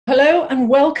Hello and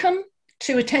welcome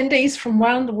to attendees from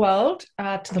around the world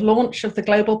to the launch of the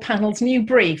Global Panel's new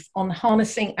brief on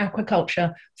harnessing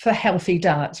aquaculture for healthy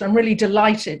diets. I'm really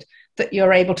delighted that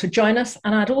you're able to join us,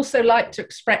 and I'd also like to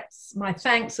express my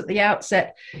thanks at the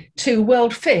outset to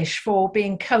WorldFish for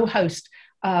being co-host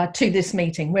to this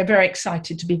meeting. We're very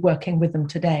excited to be working with them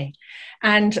today.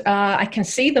 And I can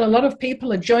see that a lot of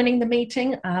people are joining the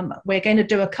meeting. We're going to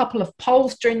do a couple of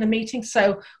polls during the meeting,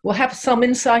 so we'll have some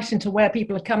insight into where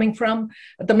people are coming from.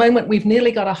 At the moment, we've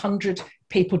nearly got 100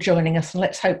 people joining us, and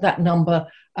let's hope that number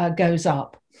goes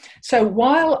up. So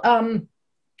while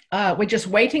we're just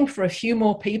waiting for a few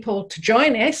more people to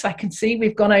join us. I can see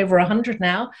we've gone over 100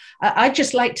 now. I'd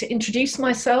just like to introduce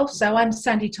myself. So I'm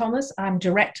Sandy Thomas. I'm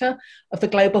Director of the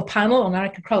Global Panel on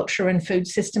Agriculture and Food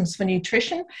Systems for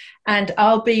Nutrition, and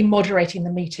I'll be moderating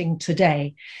the meeting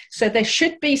today. So there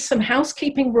should be some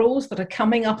housekeeping rules that are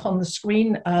coming up on the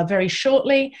screen very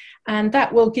shortly, and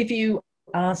that will give you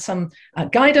some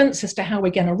guidance as to how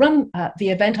we're going to run the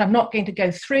event. I'm not going to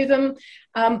go through them,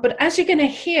 but as you're going to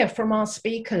hear from our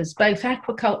speakers, both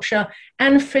aquaculture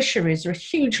and fisheries are a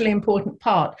hugely important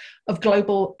part of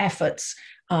global efforts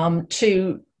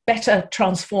to better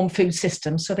transform food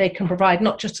systems so they can provide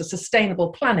not just a sustainable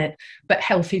planet, but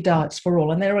healthy diets for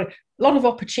all. And there are a lot of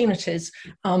opportunities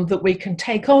that we can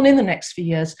take on in the next few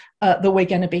years that we're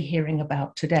going to be hearing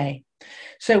about today.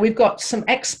 So we've got some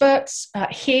experts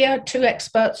here, two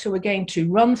experts who are going to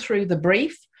run through the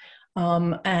brief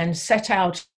and set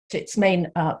out its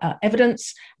main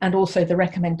evidence and also the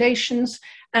recommendations.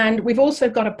 And we've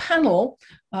also got a panel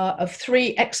of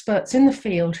three experts in the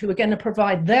field who are going to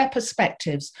provide their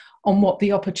perspectives on what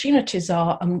the opportunities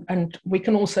are, and we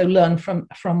can also learn from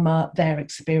their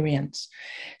experience.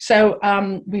 So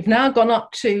we've now gone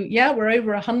up to, we're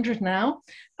over 100 now.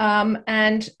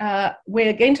 And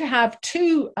we're going to have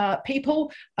two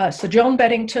people, Sir John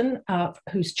Beddington,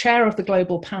 who's chair of the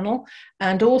Global Panel,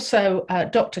 and also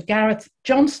Dr. Gareth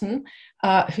Johnson,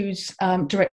 who's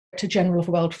Director General of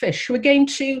WorldFish, who are going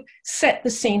to set the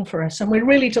scene for us. And we're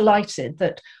really delighted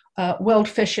that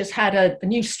WorldFish has had a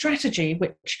new strategy,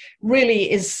 which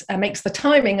really makes the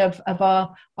timing of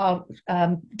our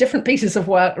different pieces of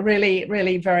work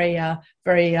really very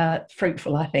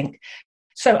fruitful, I think.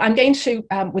 So I'm going to,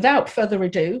 without further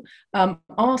ado,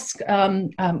 ask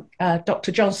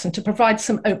Dr. Johnson to provide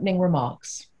some opening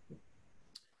remarks.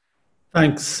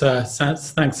 Thanks,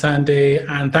 Sandy,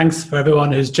 and thanks for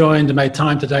everyone who's joined and made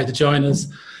time today to join us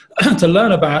to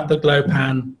learn about the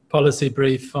GloPan policy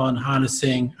brief on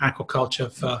harnessing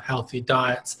aquaculture for healthy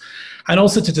diets, and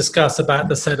also to discuss about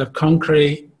the set of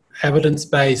concrete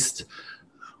evidence-based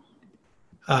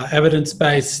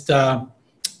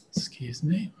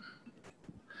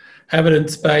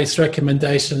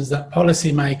recommendations that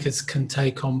policymakers can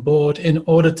take on board in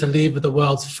order to lever the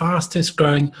world's fastest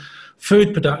growing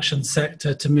food production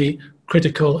sector to meet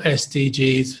critical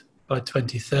SDGs by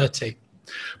 2030.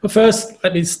 But first,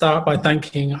 let me start by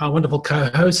thanking our wonderful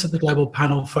co-hosts of the Global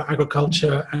Panel for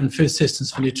Agriculture and Food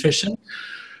Systems for Nutrition.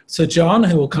 So John,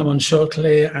 who will come on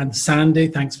shortly, and Sandy,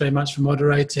 thanks very much for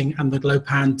moderating, and the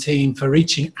GloPan team for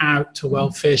reaching out to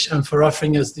WorldFish and for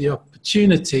offering us the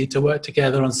opportunity to work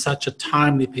together on such a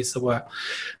timely piece of work.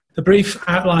 The brief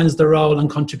outlines the role and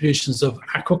contributions of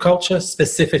aquaculture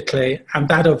specifically, and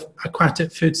that of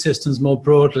aquatic food systems more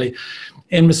broadly,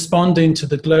 in responding to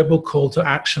the global call to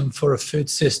action for a food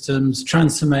systems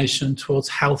transformation towards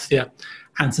healthier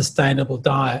and sustainable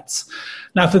diets.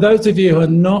 Now, for those of you who are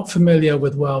not familiar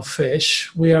with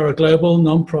WorldFish, we are a global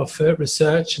non-profit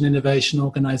research and innovation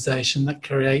organization that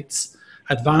creates,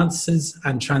 advances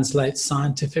and translates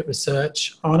scientific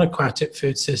research on aquatic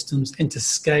food systems into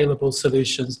scalable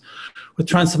solutions with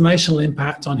transformational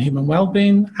impact on human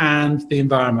well-being and the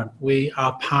environment. We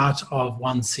are part of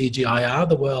 1CGIR,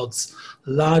 the world's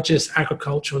largest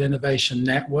agricultural innovation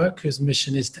network, whose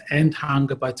mission is to end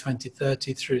hunger by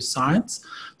 2030 through science,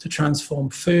 to transform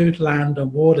food, land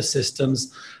and water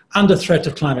systems under threat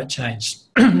of climate change.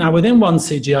 Now, within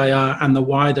 1CGIR and the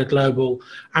wider global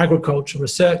agricultural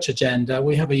research agenda,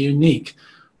 we have a unique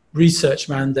research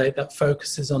mandate that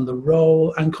focuses on the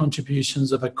role and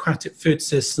contributions of aquatic food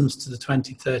systems to the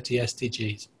 2030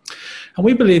 SDGs. And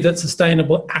we believe that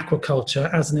sustainable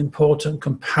aquaculture as an important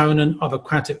component of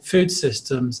aquatic food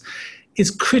systems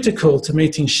is critical to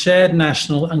meeting shared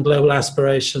national and global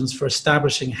aspirations for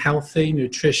establishing healthy,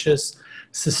 nutritious,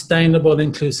 sustainable and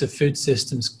inclusive food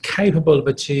systems capable of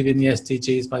achieving the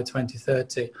SDGs by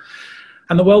 2030.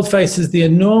 And the world faces the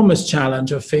enormous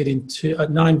challenge of feeding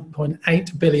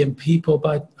 9.8 billion people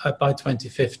by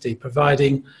 2050,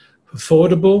 providing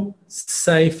Affordable,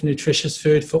 safe, nutritious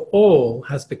food for all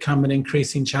has become an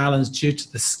increasing challenge due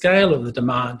to the scale of the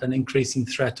demand and increasing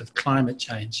threat of climate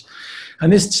change.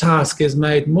 And this task is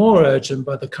made more urgent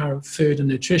by the current food and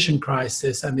nutrition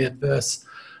crisis and the adverse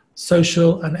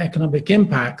social and economic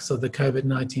impacts of the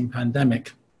COVID-19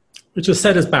 pandemic, which will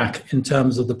set us back in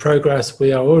terms of the progress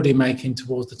we are already making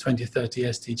towards the 2030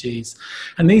 SDGs.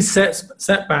 And these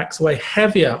setbacks weigh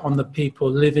heavier on the people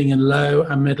living in low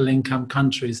and middle income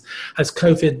countries as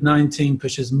COVID-19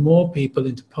 pushes more people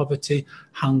into poverty,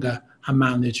 hunger, and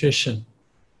malnutrition.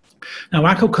 Now,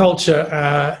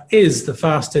 aquaculture is the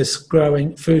fastest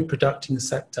growing food producing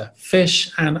sector.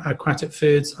 Fish and aquatic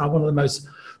foods are one of the most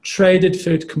traded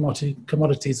food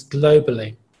commodities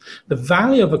globally. The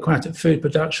value of aquatic food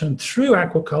production through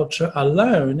aquaculture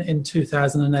alone in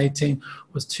 2018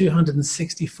 was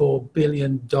 $264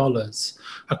 billion.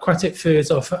 Aquatic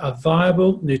foods offer a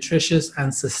viable, nutritious,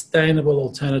 and sustainable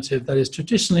alternative that is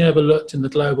traditionally overlooked in the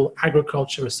global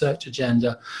agriculture research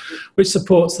agenda, which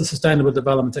supports the sustainable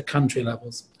development at country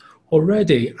levels.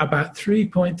 Already, about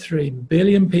 3.3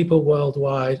 billion people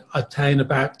worldwide attain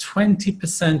about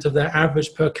 20% of their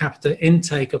average per capita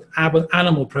intake of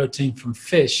animal protein from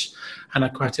fish and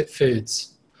aquatic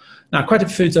foods. Now, aquatic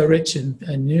foods are rich in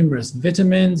numerous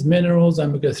vitamins, minerals,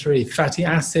 omega-3, fatty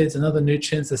acids, and other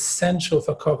nutrients essential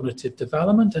for cognitive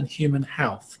development and human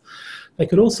health. They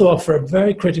could also offer a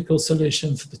very critical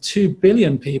solution for the 2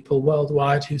 billion people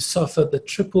worldwide who suffer the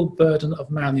triple burden of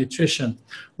malnutrition,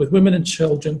 with women and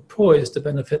children poised to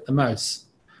benefit the most.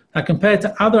 Now, compared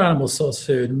to other animal source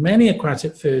food, many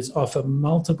aquatic foods offer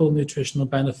multiple nutritional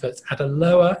benefits at a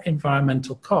lower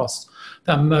environmental cost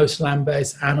than most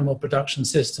land-based animal production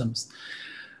systems.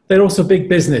 They're also big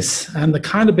business, and the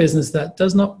kind of business that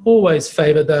does not always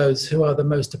favor those who are the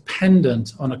most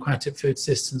dependent on aquatic food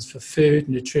systems for food,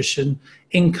 nutrition,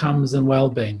 incomes, and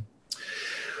well-being.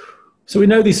 So we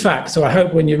know these facts, so I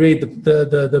hope when you read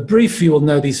the brief, you will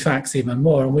know these facts even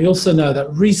more. And we also know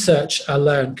that research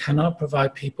alone cannot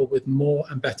provide people with more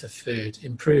and better food,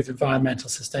 improve environmental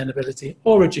sustainability,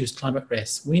 or reduce climate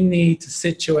risk. We need to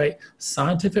situate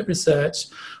scientific research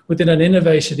within an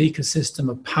innovation ecosystem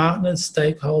of partners,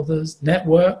 stakeholders,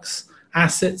 networks,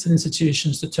 assets, and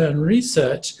institutions to turn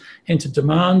research into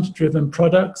demand-driven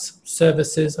products,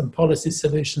 services, and policy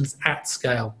solutions at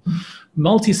scale.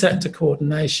 Multi-sector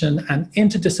coordination and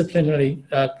interdisciplinary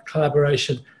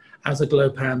collaboration, as a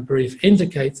GLOPAN brief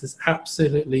indicates, is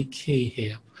absolutely key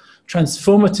here.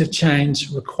 Transformative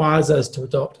change requires us to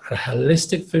adopt a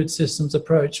holistic food systems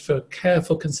approach for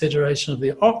careful consideration of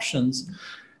the options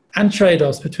and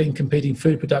trade-offs between competing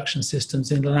food production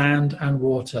systems in land and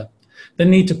water. The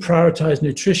need to prioritize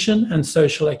nutrition and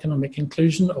social economic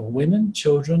inclusion of women,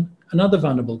 children, and other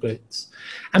vulnerable groups,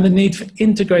 and the need for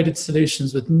integrated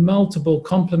solutions with multiple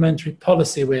complementary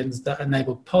policy wins that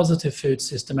enable positive food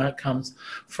system outcomes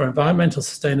for environmental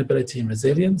sustainability and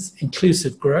resilience,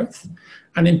 inclusive growth,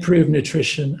 and improved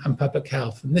nutrition and public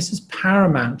health. And this is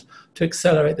paramount to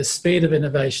accelerate the speed of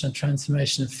innovation and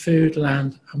transformation of food,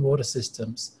 land, and water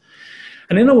systems.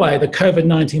 And in a way, the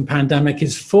COVID-19 pandemic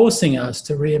is forcing us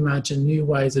to reimagine new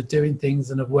ways of doing things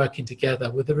and of working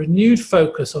together. With a renewed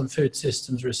focus on food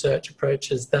systems research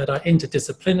approaches that are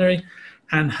interdisciplinary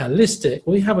and holistic,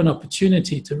 we have an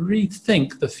opportunity to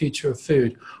rethink the future of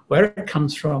food, where it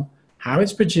comes from, how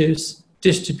it's produced,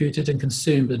 distributed and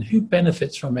consumed, and who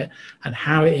benefits from it, and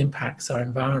how it impacts our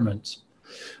environment.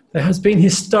 There has been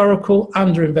historical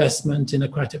underinvestment in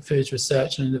aquatic foods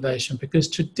research and innovation because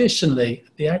traditionally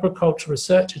the agricultural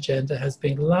research agenda has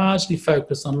been largely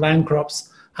focused on land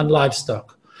crops and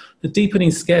livestock. The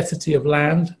deepening scarcity of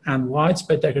land and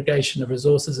widespread degradation of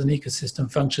resources and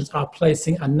ecosystem functions are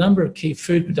placing a number of key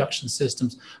food production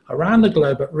systems around the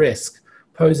globe at risk,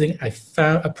 posing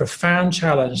a profound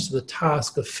challenge to the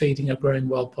task of feeding a growing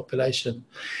world population.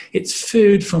 It's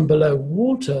food from below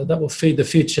water that will feed the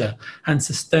future, and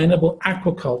sustainable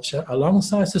aquaculture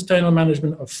alongside sustainable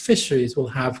management of fisheries will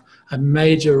have a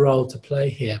major role to play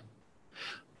here.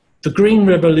 The Green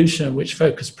Revolution, which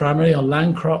focused primarily on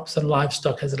land crops and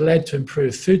livestock, has led to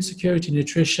improved food security,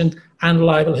 nutrition, and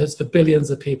livelihoods for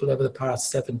billions of people over the past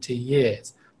 70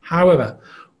 years. However,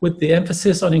 with the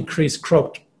emphasis on increased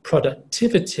crop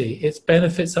productivity, its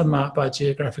benefits are marked by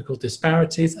geographical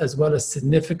disparities as well as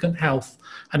significant health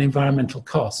and environmental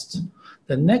costs.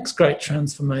 The next great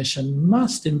transformation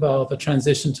must involve a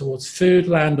transition towards food,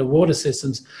 land, and water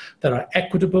systems that are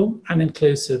equitable and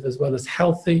inclusive, as well as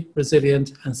healthy,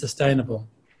 resilient, and sustainable.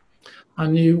 Our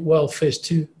new WorldFish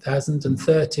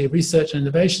 2030 research and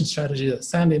innovation strategy that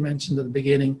Sandy mentioned at the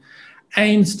beginning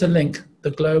aims to link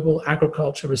the global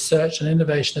agriculture research and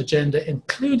innovation agenda,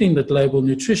 including the global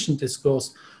nutrition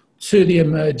discourse, to the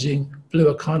emerging blue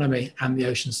economy and the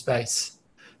ocean space.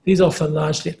 These offer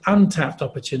largely untapped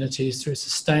opportunities through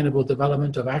sustainable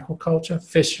development of aquaculture,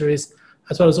 fisheries,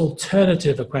 as well as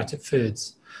alternative aquatic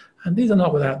foods. And these are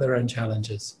not without their own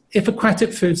challenges. If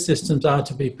aquatic food systems are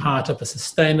to be part of a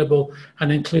sustainable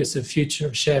and inclusive future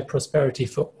of shared prosperity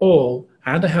for all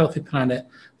and a healthy planet,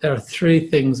 there are three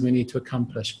things we need to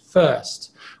accomplish.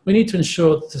 First, we need to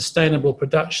ensure the sustainable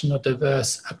production of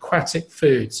diverse aquatic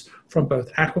foods from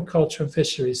both aquaculture and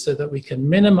fisheries so that we can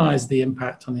minimize the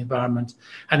impact on the environment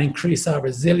and increase our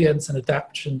resilience and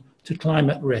adaptation to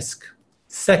climate risk.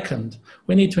 Second,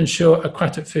 we need to ensure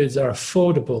aquatic foods are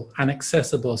affordable and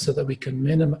accessible so that we can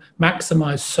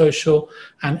maximize social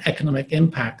and economic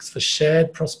impacts for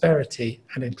shared prosperity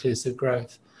and inclusive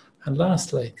growth. And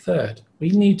lastly, third,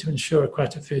 we need to ensure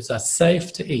aquatic foods are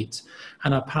safe to eat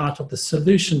and are part of the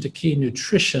solution to key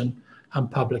nutrition and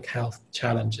public health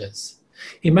challenges.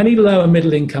 In many low and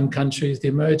middle income countries, the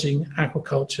emerging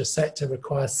aquaculture sector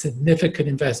requires significant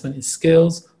investment in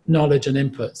skills, knowledge and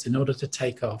inputs in order to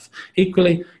take off.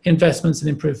 Equally, investments in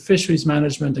improved fisheries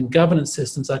management and governance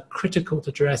systems are critical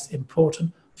to address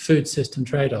important food system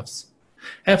trade-offs.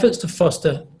 Efforts to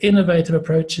foster innovative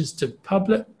approaches to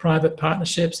public-private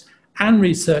partnerships and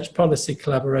research policy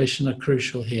collaboration are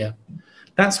crucial here.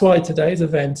 That's why today's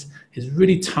event is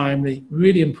really timely,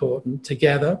 really important.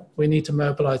 Together, we need to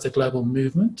mobilize a global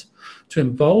movement to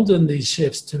embolden these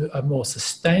shifts to a more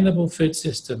sustainable food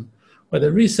system where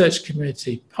the research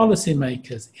community,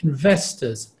 policymakers,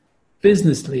 investors,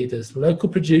 business leaders, local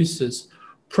producers,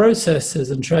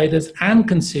 processors and traders and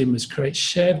consumers create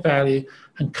shared value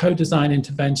and co-design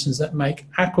interventions that make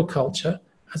aquaculture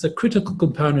as a critical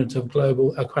component of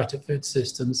global aquatic food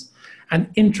systems an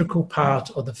integral part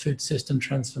of the food system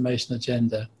transformation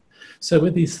agenda. So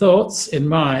with these thoughts in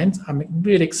mind, I'm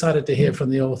really excited to hear from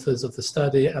the authors of the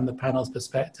study and the panel's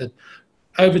perspective.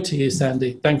 Over to you,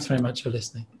 Sandy. Thanks very much for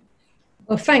listening.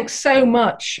 Well, thanks so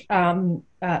much,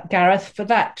 Gareth, for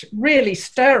that really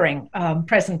stirring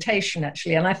presentation,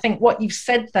 actually. And I think what you've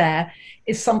said there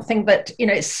is something that, you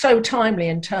know, is so timely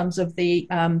in terms of the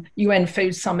UN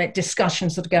Food Summit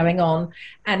discussions that are going on.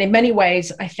 And in many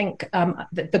ways, I think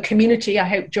that the community, I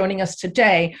hope, joining us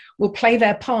today will play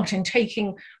their part in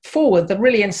taking forward the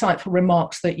really insightful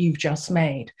remarks that you've just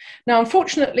made. Now,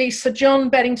 unfortunately, Sir John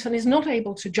Beddington is not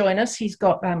able to join us. He's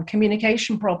got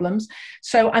communication problems.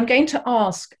 So I'm going to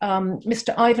ask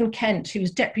Mr. Ivan Kent,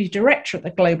 who's Deputy Director at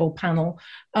the Global Panel,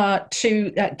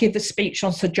 to give the speech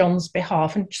on Sir John's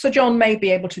behalf. And Sir John may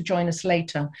be able to join us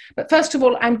later. But first of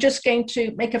all, I'm just going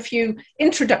to make a few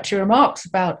introductory remarks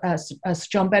about Sir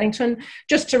John Beddington.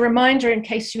 Just a reminder, in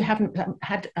case you haven't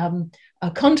had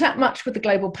contact much with the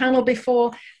Global Panel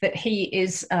before, that he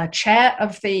is chair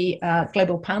of the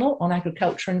Global Panel on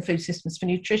Agriculture and Food Systems for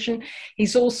Nutrition.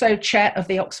 He's also chair of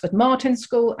the Oxford Martin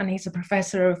School, and he's a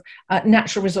professor of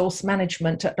natural resource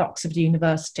management at Oxford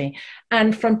University.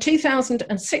 And from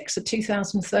 2006 to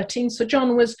 2013, Sir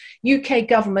John was UK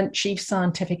Government Chief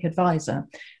Scientific Advisor.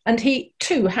 And he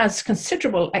too has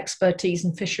considerable expertise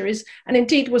in fisheries, and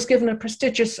indeed was given a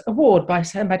prestigious award by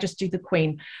Her Majesty the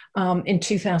Queen in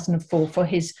 2004 for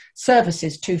his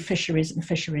services to fisheries and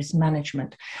fisheries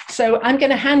management. So I'm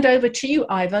going to hand over to you,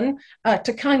 Ivan,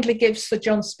 to kindly give Sir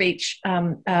John's speech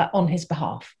on his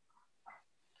behalf.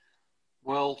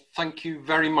 Well, thank you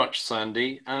very much,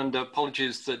 Sandy, and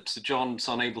apologies that Sir John's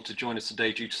unable to join us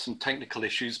today due to some technical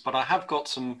issues, but I have got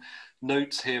some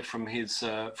notes here from his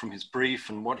brief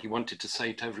and what he wanted to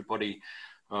say to everybody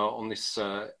on this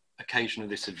occasion of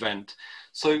this event.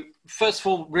 So first of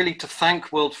all, really to thank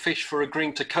WorldFish for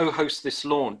agreeing to co-host this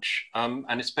launch, and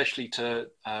especially to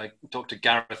Dr.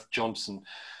 Gareth Johnson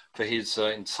for his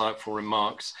insightful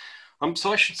remarks.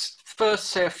 So I should first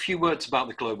say a few words about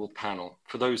the Global Panel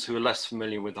for those who are less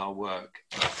familiar with our work.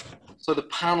 So the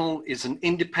panel is an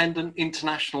independent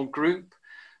international group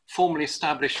formally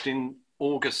established in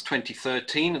August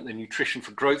 2013 at the Nutrition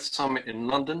for Growth Summit in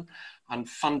London and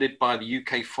funded by the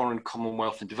UK Foreign,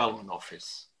 Commonwealth and Development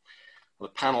Office. The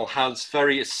panel has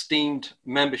very esteemed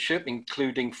membership,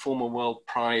 including former World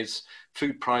Prize,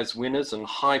 Food Prize winners and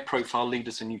high-profile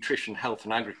leaders in nutrition, health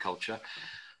and agriculture.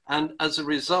 And as a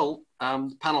result,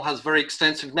 the panel has a very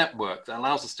extensive network that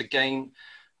allows us to gain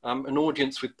an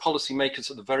audience with policymakers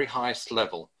at the very highest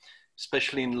level,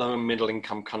 especially in low and middle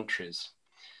income countries.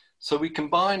 So we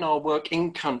combine our work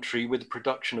in country with the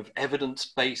production of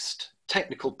evidence-based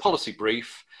technical policy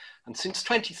brief. And since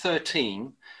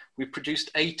 2013, we've produced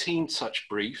 18 such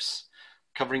briefs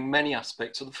covering many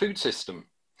aspects of the food system.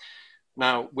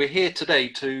 Now, we're here today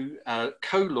to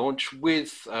co-launch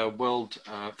with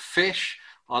WorldFish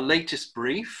our latest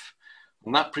brief,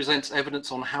 and that presents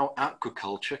evidence on how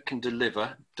aquaculture can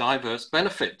deliver diverse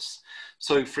benefits.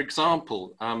 So, for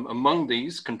example, among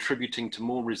these, contributing to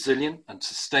more resilient and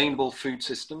sustainable food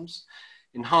systems,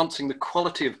 enhancing the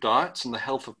quality of diets and the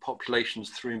health of populations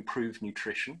through improved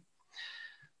nutrition,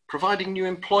 providing new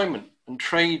employment and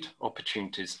trade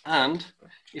opportunities, and,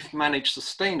 if managed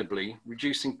sustainably,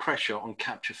 reducing pressure on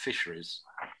capture fisheries.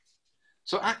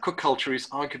 So aquaculture is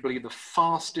arguably the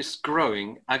fastest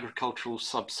growing agricultural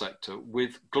subsector,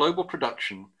 with global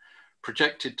production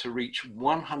projected to reach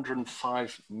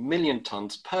 105 million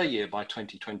tonnes per year by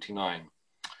 2029.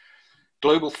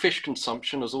 Global fish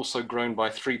consumption has also grown by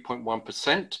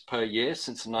 3.1% per year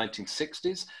since the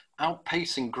 1960s,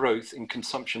 outpacing growth in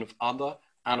consumption of other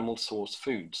animal source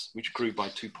foods, which grew by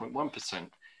 2.1%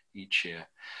 each year.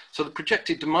 So the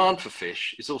projected demand for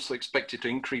fish is also expected to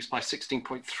increase by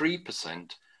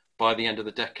 16.3% by the end of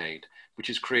the decade, which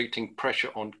is creating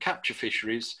pressure on capture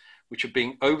fisheries, which are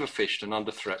being overfished and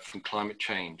under threat from climate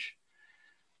change.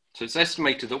 So it's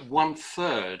estimated that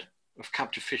 1/3 of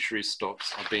capture fisheries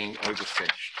stocks are being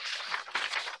overfished.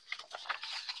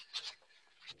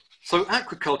 So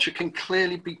aquaculture can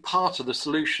clearly be part of the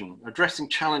solution, addressing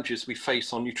challenges we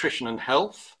face on nutrition and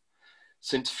health,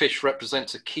 since fish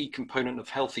represents a key component of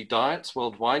healthy diets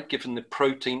worldwide, given the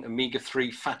protein, omega-3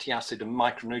 fatty acid and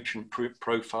micronutrient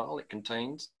profile it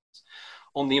contains.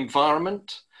 On the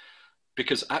environment,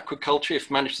 because aquaculture,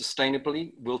 if managed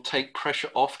sustainably, will take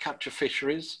pressure off capture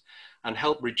fisheries and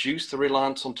help reduce the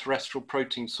reliance on terrestrial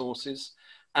protein sources.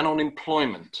 And on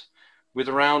employment, with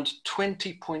around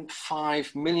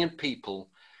 20.5 million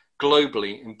people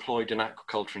globally employed in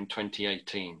aquaculture in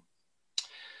 2018.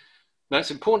 Now, it's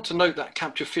important to note that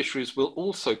capture fisheries will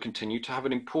also continue to have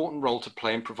an important role to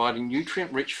play in providing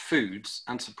nutrient-rich foods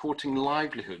and supporting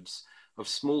livelihoods of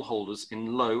smallholders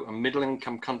in low and middle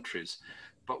income countries,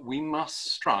 but we must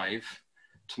strive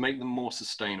to make them more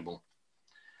sustainable.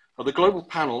 At the Global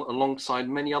Panel, alongside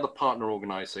many other partner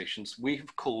organisations, we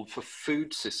have called for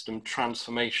food system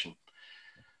transformation.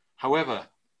 However,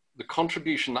 the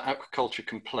contribution that aquaculture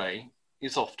can play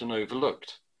is often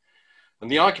overlooked. And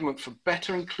the argument for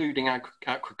better including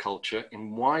aquaculture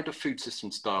in wider food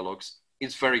systems dialogues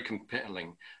is very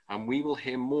compelling, and we will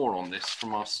hear more on this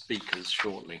from our speakers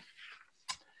shortly.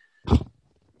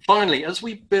 Finally, as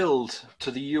we build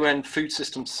to the UN Food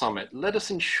Systems Summit, let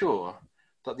us ensure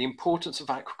that the importance of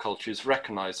aquaculture is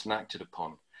recognised and acted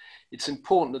upon. It's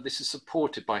important that this is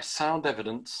supported by sound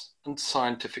evidence and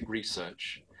scientific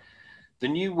research. The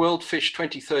new WorldFish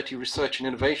 2030 Research and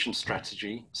Innovation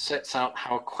Strategy sets out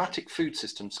how aquatic food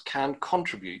systems can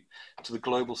contribute to the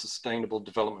global sustainable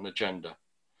development agenda.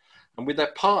 And with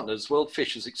their partners,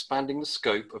 WorldFish is expanding the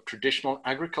scope of traditional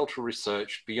agricultural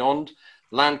research beyond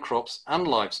land crops and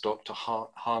livestock to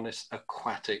harness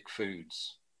aquatic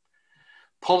foods.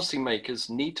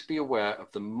 Policymakers need to be aware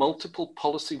of the multiple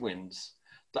policy wins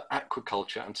that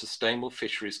aquaculture and sustainable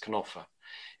fisheries can offer.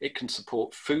 It can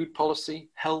support food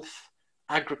policy, health,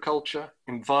 agriculture,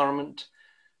 environment,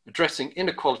 addressing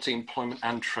inequality, employment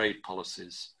and trade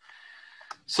policies.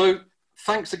 So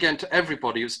thanks again to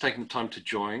everybody who's taken the time to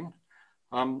join.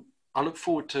 I look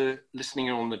forward to listening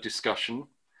in on the discussion,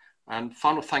 and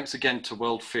final thanks again to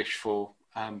WorldFish for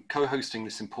co-hosting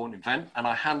this important event, and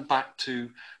I hand back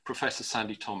to Professor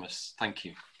Sandy Thomas. Thank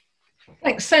you.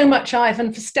 Thanks so much,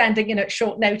 Ivan, for standing in at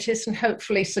short notice, and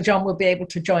hopefully Sir John will be able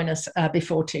to join us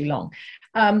before too long.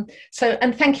 And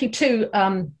thank you to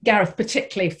Gareth,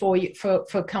 particularly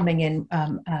for coming in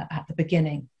at the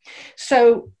beginning.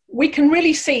 So we can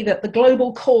really see that the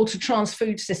global call to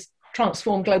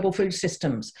transform global food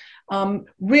systems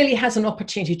really has an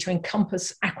opportunity to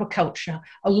encompass aquaculture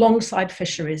alongside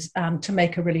fisheries to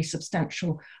make a really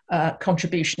substantial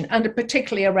contribution, and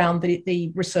particularly around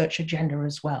the research agenda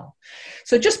as well.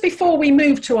 So just before we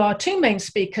move to our two main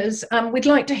speakers, we'd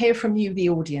like to hear from you, the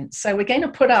audience. So we're going to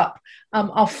put up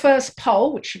our first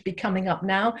poll, which should be coming up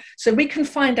now, so we can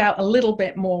find out a little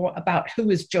bit more about who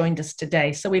has joined us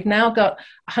today. So we've now got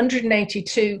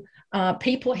 182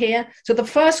 people here. So the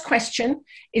first question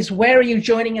is, where are you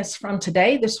joining us from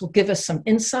today? This will give us some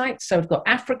insight. So we've got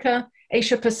Africa,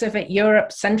 Asia Pacific,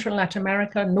 Europe, Central Latin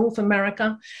America, North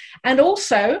America, and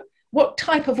also what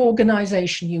type of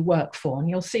organization you work for. And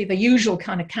you'll see the usual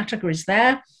kind of categories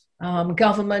there,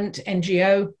 government,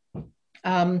 NGO,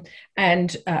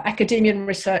 and academia and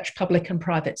research, public and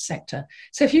private sector.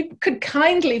 So if you could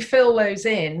kindly fill those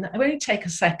in, it will only take a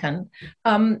second.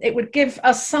 It would give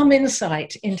us some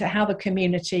insight into how the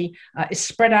community is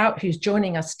spread out, who's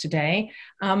joining us today.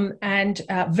 And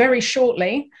very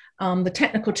shortly, the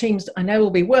technical teams I know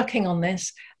will be working on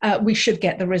this, we should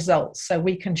get the results so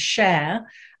we can share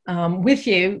with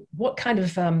you what kind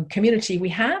of community we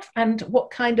have and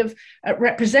what kind of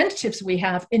representatives we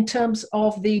have in terms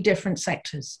of the different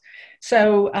sectors.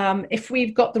 So if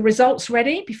we've got the results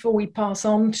ready before we pass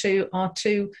on to our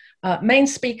two main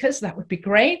speakers, that would be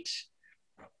great.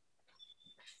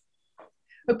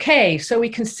 Okay, so we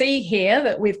can see here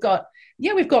that we've got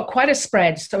quite a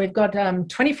spread. So we've got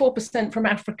 24% from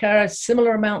Africa, a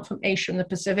similar amount from Asia and the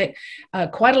Pacific,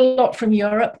 quite a lot from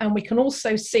Europe. And we can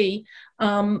also see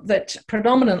that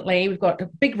predominantly we've got a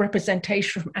big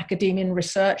representation from academia and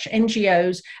research,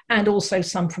 NGOs, and also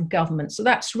some from government. So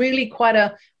that's really quite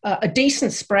a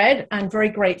decent spread, and very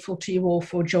grateful to you all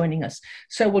for joining us.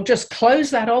 So we'll just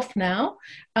close that off now.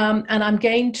 And I'm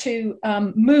going to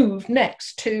move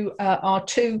next to our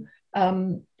two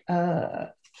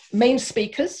main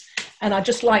speakers, and I'd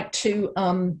just like to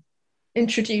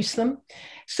introduce them.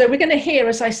 So we're going to hear,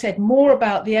 as I said, more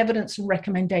about the evidence and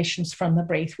recommendations from the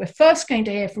brief. We're first going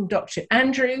to hear from Dr.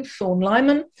 Andrew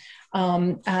Thorne-Lyman,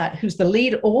 who's the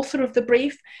lead author of the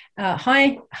brief.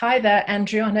 Hi there,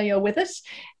 Andrew, I know you're with us.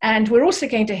 And we're also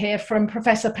going to hear from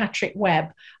Professor Patrick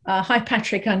Webb. Hi,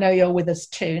 Patrick, I know you're with us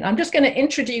too. And I'm just going to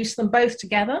introduce them both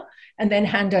together and then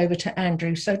hand over to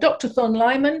Andrew. So Dr.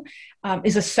 Thorne-Lyman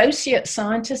is Associate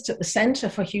Scientist at the Center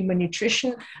for Human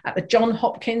Nutrition at the Johns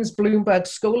Hopkins Bloomberg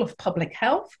School of Public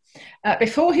Health.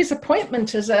 Before his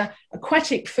appointment as an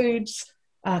aquatic foods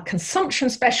consumption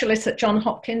specialist at Johns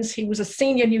Hopkins, he was a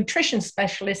senior nutrition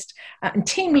specialist and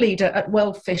team leader at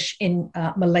WorldFish in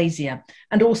Malaysia,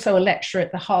 and also a lecturer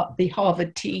at the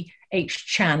Harvard T.H.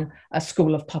 Chan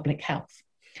School of Public Health.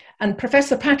 And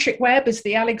Professor Patrick Webb is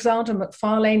the Alexander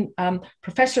McFarlane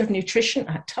Professor of Nutrition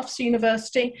at Tufts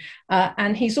University,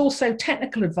 and he's also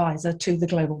technical advisor to the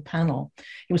Global Panel.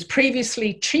 He was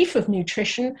previously Chief of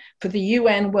Nutrition for the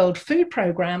UN World Food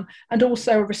Programme and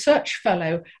also a research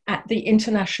fellow at the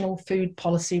International Food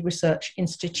Policy Research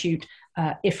Institute,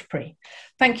 IFPRI.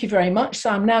 Thank you very much.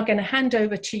 So I'm now going to hand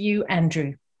over to you,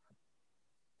 Andrew.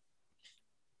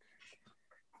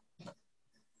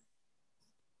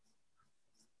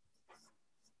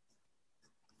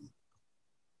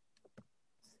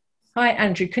 Hi,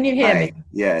 Andrew. Can you hear me?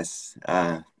 Yes.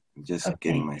 I'm just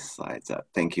getting my slides up.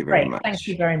 Thank you very much. Thank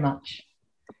you very much.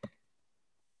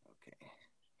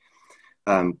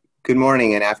 Okay. Good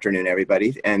morning and afternoon,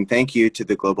 everybody. And thank you to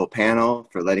the Global Panel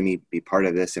for letting me be part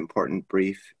of this important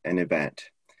brief and event.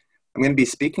 I'm going to be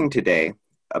speaking today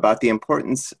about the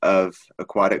importance of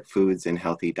aquatic foods in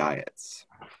healthy diets.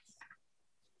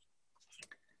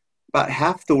 About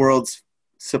half the world's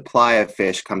supply of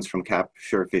fish comes from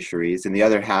capture fisheries and the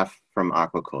other half from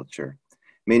aquaculture.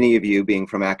 Many of you, being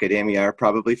from academia, are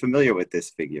probably familiar with this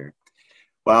figure.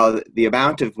 While the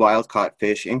amount of wild-caught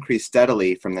fish increased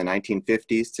steadily from the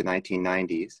 1950s to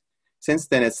 1990s, since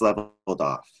then it's leveled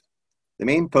off. The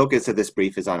main focus of this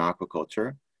brief is on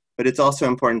aquaculture, but it's also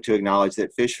important to acknowledge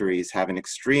that fisheries have an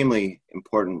extremely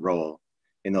important role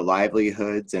in the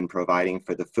livelihoods and providing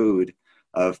for the food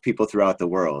of people throughout the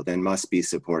world and must be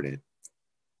supported.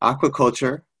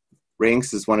 Aquaculture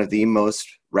ranks as one of the most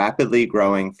rapidly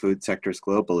growing food sectors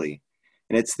globally.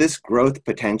 And it's this growth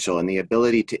potential and the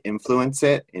ability to influence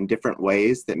it in different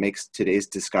ways that makes today's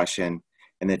discussion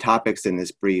and the topics in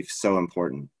this brief so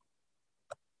important.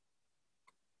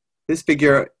 This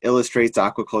figure illustrates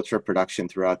aquaculture production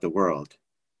throughout the world.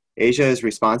 Asia is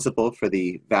responsible for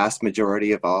the vast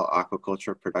majority of all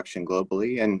aquaculture production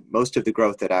globally and most of the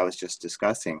growth that I was just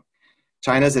discussing.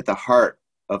 China's at the heart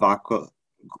of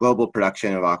global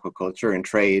production of aquaculture and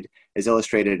trade is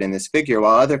illustrated in this figure,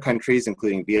 while other countries,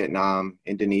 including Vietnam,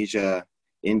 Indonesia,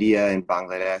 India, and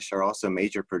Bangladesh, are also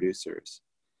major producers.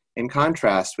 In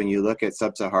contrast, when you look at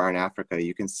sub-Saharan Africa,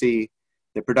 you can see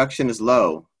the production is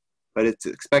low, but it's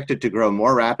expected to grow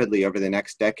more rapidly over the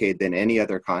next decade than any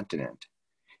other continent.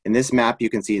 In this map, you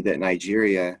can see that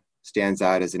Nigeria stands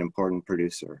out as an important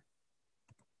producer.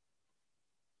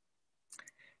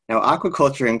 Now,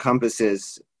 aquaculture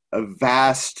encompasses a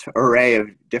vast array of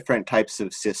different types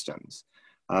of systems.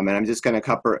 And I'm just going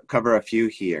to cover a few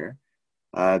here.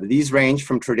 These range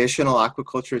from traditional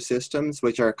aquaculture systems,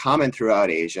 which are common throughout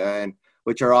Asia and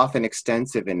which are often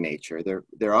extensive in nature.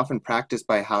 They're often practiced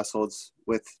by households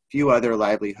with few other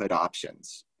livelihood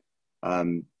options.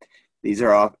 And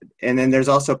then there's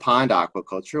also pond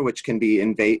aquaculture, which can be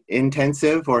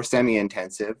intensive or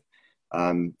semi-intensive.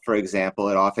 For example,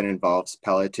 it often involves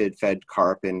pelleted fed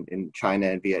carp in China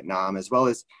and Vietnam, as well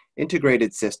as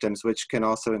integrated systems, which can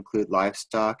also include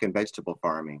livestock and vegetable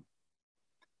farming.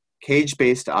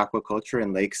 Cage-based aquaculture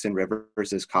in lakes and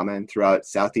rivers is common throughout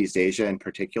Southeast Asia in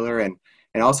particular, and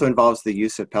and also involves the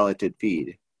use of pelleted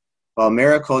feed. While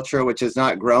mariculture, which has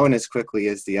not grown as quickly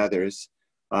as the others,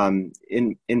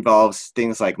 involves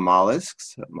things like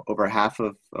mollusks. Over half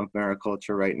of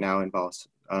mariculture right now involves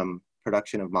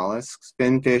production of mollusks,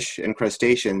 finfish, and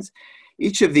crustaceans.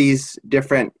 Each of these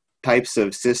different types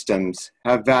of systems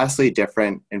have vastly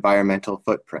different environmental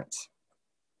footprints.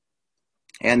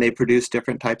 And they produce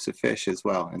different types of fish as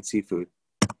well, and seafood.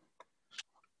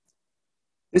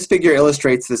 This figure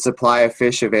illustrates the supply of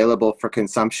fish available for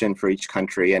consumption for each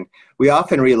country, and we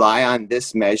often rely on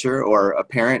this measure or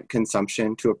apparent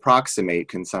consumption to approximate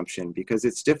consumption because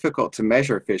it's difficult to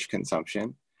measure fish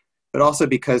consumption, but also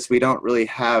because we don't really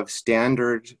have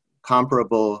standard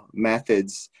comparable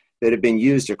methods that have been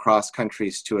used across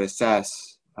countries to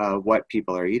assess what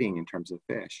people are eating in terms of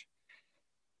fish.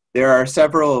 There are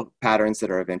several patterns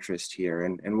that are of interest here.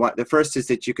 And the first is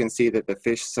that you can see that the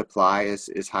fish supply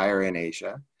is higher in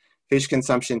Asia. Fish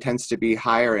consumption tends to be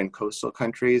higher in coastal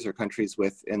countries or countries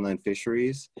with inland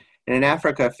fisheries. And in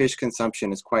Africa, fish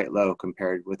consumption is quite low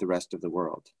compared with the rest of the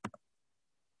world.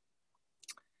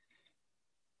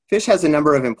 Fish has a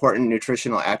number of important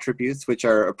nutritional attributes which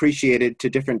are appreciated to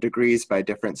different degrees by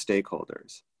different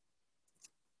stakeholders.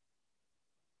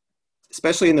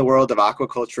 Especially in the world of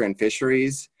aquaculture and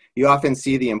fisheries, you often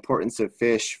see the importance of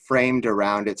fish framed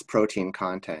around its protein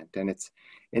content, and it's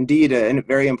indeed a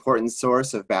very important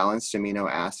source of balanced amino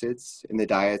acids in the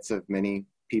diets of many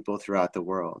people throughout the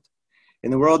world.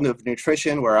 In the world of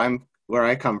nutrition, where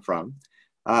I come from,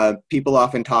 people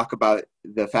often talk about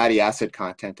the fatty acid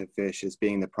content of fish as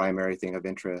being the primary thing of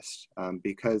interest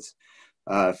because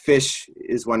fish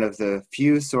is one of the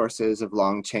few sources of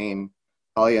long-chain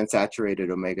polyunsaturated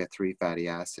omega-3 fatty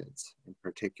acids in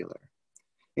particular.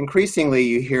 Increasingly,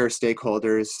 you hear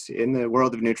stakeholders in the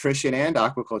world of nutrition and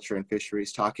aquaculture and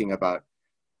fisheries talking about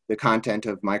the content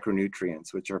of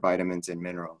micronutrients, which are vitamins and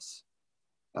minerals.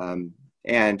 And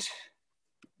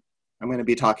I'm going to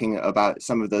be talking about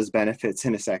some of those benefits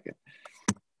in a second.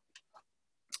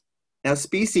 Now,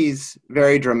 species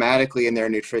vary dramatically in their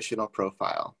nutritional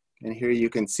profile. And here you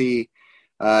can see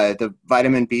the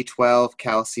vitamin B12,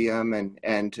 calcium,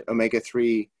 and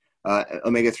omega-3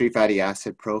 fatty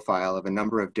acid profile of a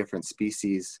number of different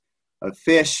species of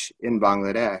fish in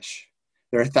Bangladesh.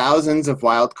 There are thousands of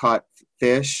wild-caught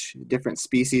fish, different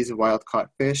species of wild-caught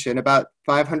fish, and about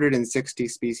 560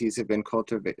 species have been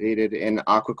cultivated in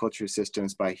aquaculture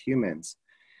systems by humans.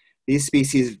 These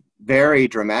species vary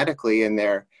dramatically in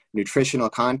their nutritional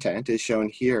content, as shown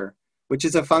here, which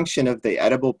is a function of the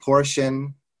edible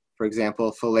portion, for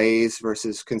example, fillets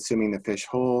versus consuming the fish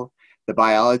whole, the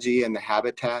biology and the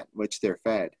habitat which they're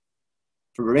fed.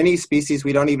 For many species,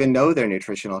 we don't even know their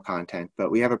nutritional content,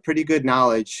 but we have a pretty good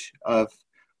knowledge of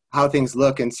how things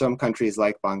look in some countries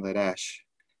like Bangladesh.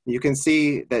 You can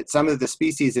see that some of the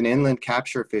species in inland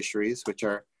capture fisheries, which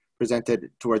are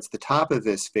presented towards the top of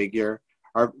this figure,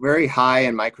 are very high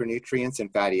in micronutrients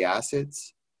and fatty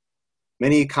acids.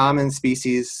 Many common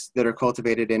species that are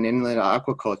cultivated in inland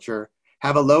aquaculture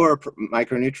have a lower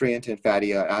micronutrient and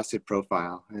fatty acid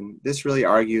profile. And this really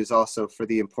argues also for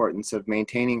the importance of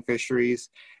maintaining fisheries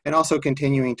and also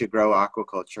continuing to grow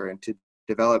aquaculture and to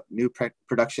develop new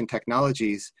production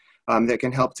technologies that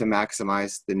can help to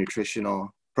maximize the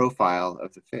nutritional profile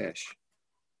of the fish.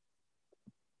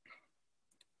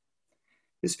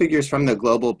 This figure is from the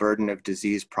Global Burden of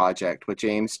Disease Project, which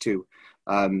aims to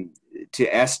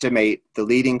estimate the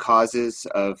leading causes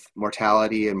of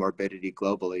mortality and morbidity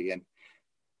globally. And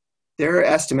their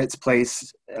estimates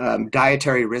place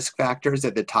dietary risk factors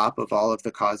at the top of all of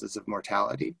the causes of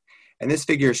mortality. And this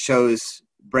figure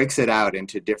breaks it out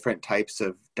into different types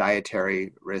of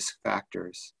dietary risk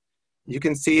factors. You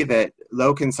can see that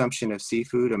low consumption of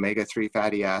seafood, omega-3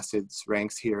 fatty acids,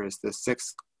 ranks here as the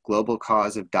 6th global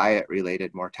cause of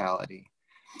diet-related mortality.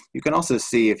 You can also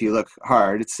see, if you look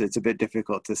hard, it's a bit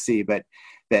difficult to see, but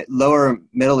that lower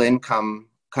middle-income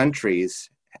countries,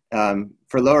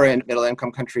 for lower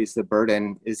middle-income countries, the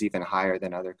burden is even higher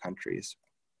than other countries.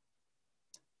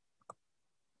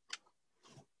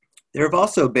 There have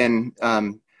also been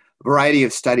a variety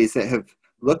of studies that have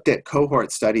looked at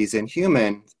cohort studies in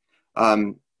humans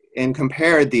and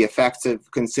compared the effects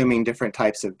of consuming different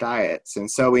types of diets.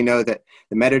 And so we know that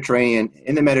in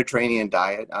the Mediterranean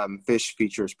diet, fish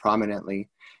features prominently.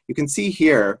 You can see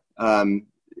here, the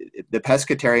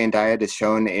pescatarian diet is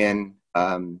shown in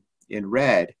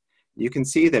red. You can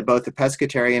see that both the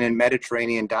pescatarian and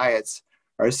Mediterranean diets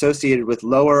are associated with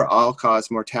lower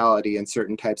all-cause mortality and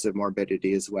certain types of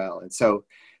morbidity as well. And so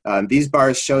these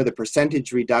bars show the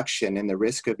percentage reduction in the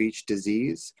risk of each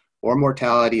disease or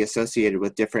mortality associated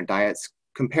with different diets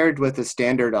compared with the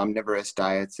standard omnivorous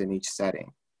diets in each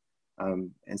setting.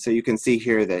 And so you can see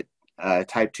here that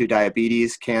type 2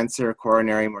 diabetes, cancer,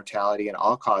 coronary mortality, and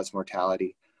all-cause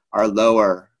mortality are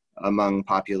lower among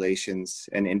populations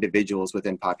and individuals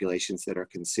within populations that are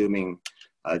consuming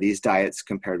these diets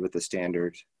compared with the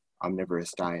standard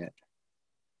omnivorous diet.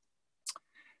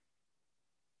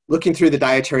 Looking through the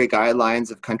dietary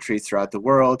guidelines of countries throughout the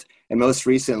world, and most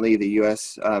recently the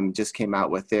US just came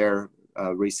out with their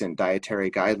recent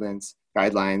dietary guidelines.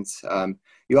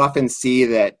 You often see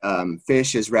that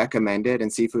fish is recommended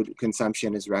and seafood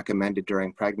consumption is recommended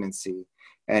during pregnancy.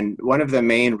 And one of the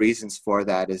main reasons for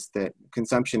that is that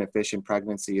consumption of fish in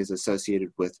pregnancy is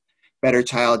associated with better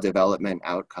child development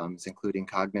outcomes, including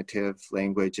cognitive,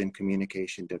 language, and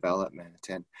communication development.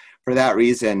 And for that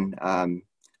reason,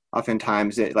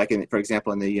 oftentimes, for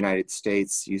example, in the United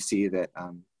States, you see that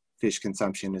fish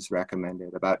consumption is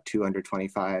recommended. About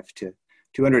 225 to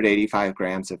 285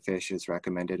 grams of fish is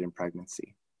recommended in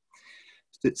pregnancy.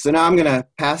 So now I'm going to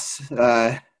pass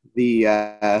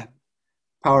the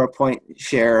PowerPoint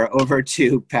share over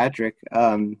to Patrick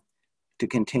to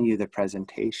continue the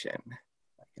presentation.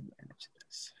 I can manage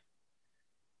this.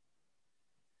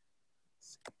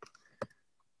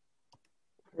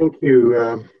 Thank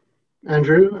you,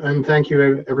 Andrew, and thank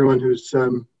you everyone who's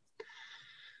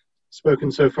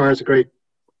spoken so far. It's a great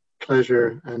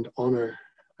pleasure and honor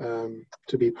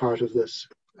to be part of this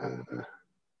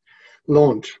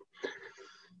launch,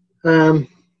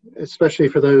 especially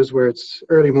for those where it's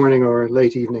early morning or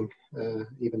late evening,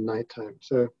 even nighttime.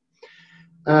 So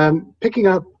picking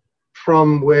up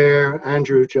from where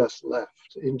Andrew just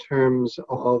left in terms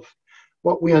of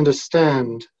what we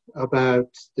understand about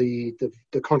the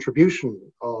contribution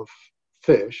of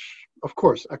fish, of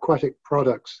course, aquatic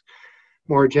products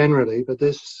more generally, but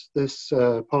this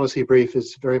policy brief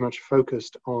is very much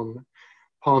focused on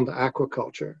pond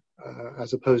aquaculture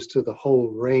as opposed to the whole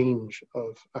range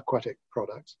of aquatic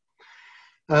products.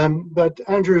 But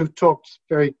Andrew talked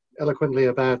very eloquently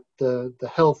about the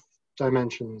health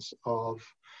dimensions of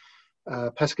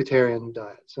pescatarian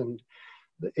diets, and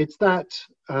it's that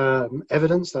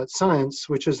evidence, that science,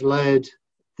 which has led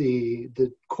the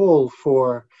call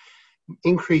for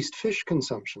increased fish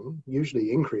consumption,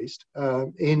 usually increased,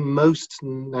 in most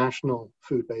national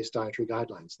food-based dietary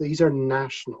guidelines. These are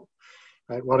national,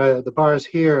 right? The bars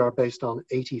here are based on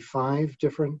 85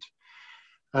 different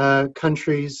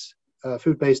countries'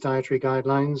 food-based dietary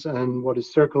guidelines, and what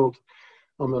is circled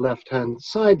on the left-hand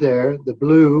side there, the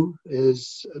blue,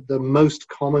 is the most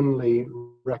commonly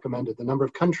recommended. The number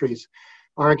of countries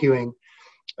arguing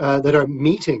that are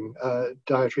meeting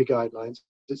dietary guidelines,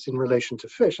 it's in relation to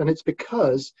fish, and it's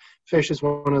because fish is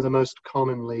one of the most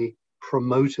commonly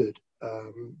promoted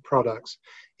products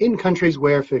in countries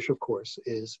where fish, of course,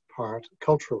 is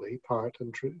culturally part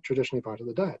and traditionally part of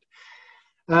the diet.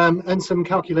 And some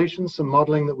calculations, some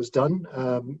modeling that was done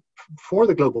for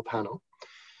the global panel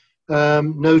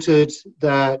noted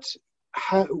that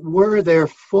were there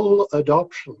full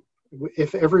adoption,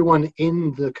 if everyone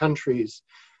in the countries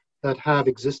that have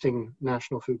existing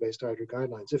national food-based dietary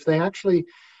guidelines, if they actually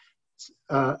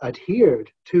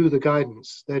adhered to the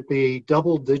guidance, there'd be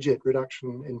double-digit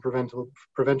reduction in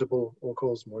preventable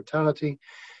all-cause mortality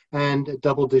and a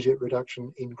double-digit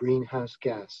reduction in greenhouse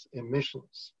gas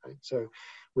emissions. Right? So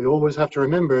we always have to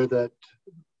remember that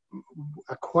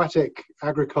aquatic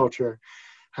agriculture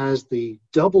has the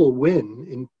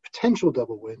potential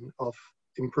double win of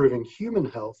improving human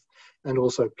health and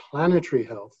also planetary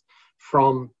health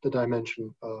from the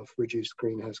dimension of reduced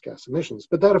greenhouse gas emissions.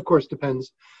 But that, of course,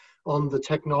 depends on the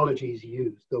technologies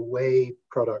used, the way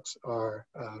products are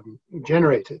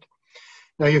generated.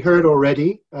 Now, you heard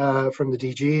already from the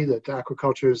DG that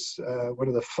aquaculture is one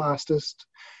of the fastest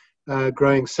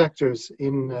growing sectors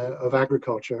of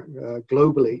agriculture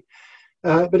globally,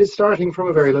 but it's starting from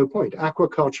a very low point.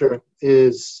 Aquaculture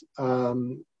is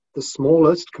the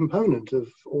smallest component of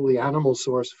all the animal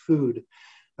source food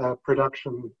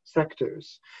production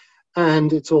sectors.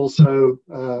 And it's also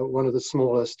one of the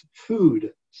smallest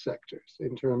food sectors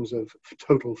in terms of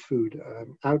total food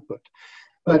output.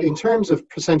 But in terms of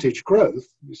percentage growth,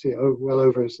 you see well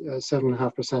over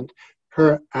 7.5%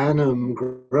 per annum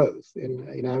growth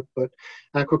in output.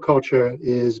 Aquaculture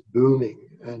is booming,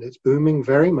 and it's booming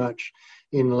very much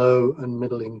in low and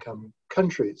middle income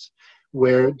countries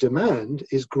where demand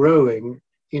is growing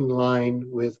in line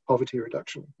with poverty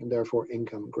reduction and therefore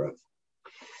income growth.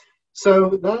 So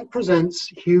that presents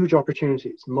huge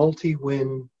opportunities,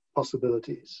 multi-win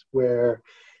possibilities, where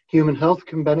human health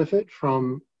can benefit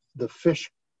from the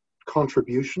fish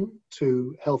contribution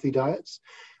to healthy diets.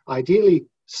 Ideally,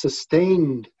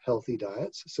 sustained healthy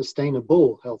diets,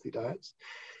 sustainable healthy diets,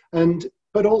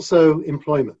 but also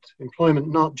employment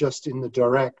not just in the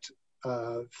direct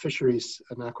fisheries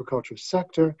and aquaculture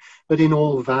sector, but in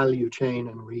all value chain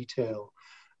and retail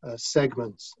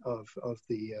segments of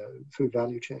the food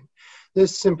value chain.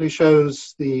 This simply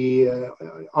shows the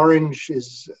orange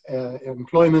is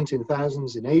employment in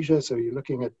thousands in Asia, so you're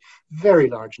looking at very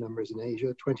large numbers in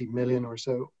Asia, 20 million or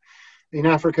so. In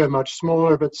Africa, much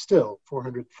smaller, but still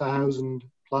 400,000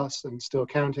 plus and still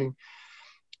counting.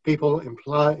 People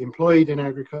employed in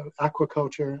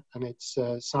aquaculture and its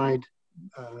side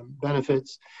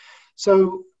benefits.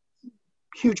 So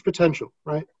huge potential,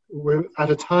 right? We're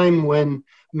at a time when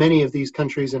many of these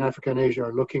countries in Africa and Asia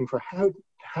are looking for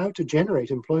how to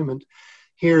generate employment.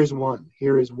 Here is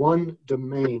one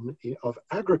domain of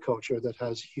agriculture that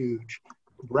has huge,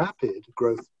 rapid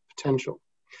growth potential.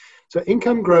 So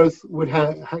income growth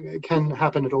can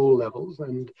happen at all levels,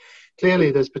 and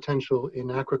clearly there's potential in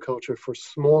aquaculture for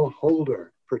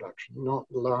smallholder production, not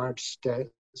large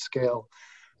scale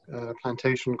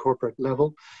plantation corporate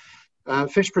level.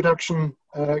 Fish production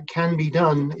can be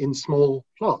done in small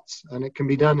plots, and it can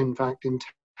be done, in fact, in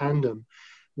tandem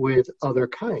with other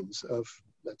kinds of,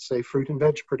 let's say, fruit and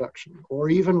veg production, or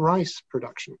even rice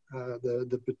production.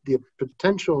 The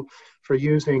potential for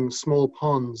using small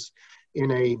ponds in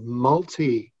a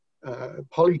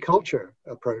polyculture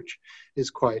approach is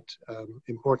quite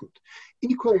important.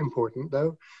 Equally important,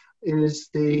 though, is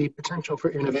the potential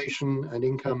for innovation and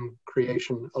income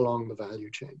creation along the value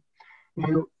chain.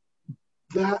 Now,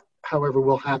 that, however,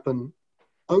 will happen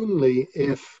only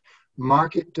if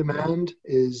market demand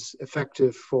is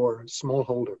effective for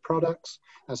smallholder products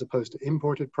as opposed to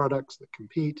imported products that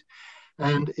compete,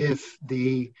 and if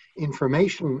the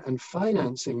information and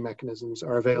financing mechanisms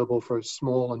are available for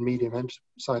small and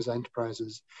medium-sized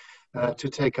enterprises to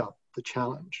take up the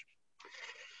challenge.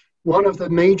 One of the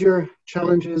major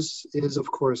challenges is,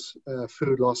 of course,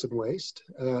 food loss and waste.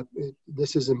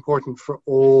 This is important for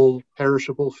all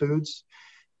perishable foods.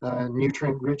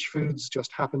 Nutrient-rich foods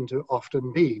just happen to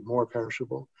often be more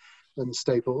perishable than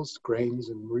staples, grains,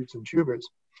 and roots and tubers.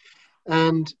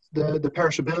 And the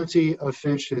perishability of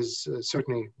fish is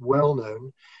certainly well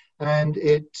known, and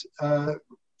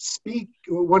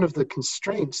one of the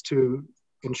constraints to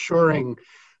ensuring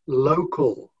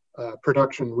local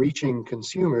production reaching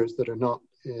consumers that are not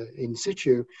in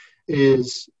situ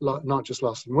is not just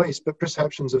loss and waste, but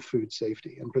perceptions of food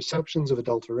safety and perceptions of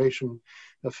adulteration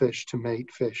of fish to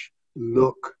make fish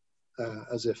look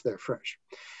as if they're fresh.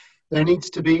 There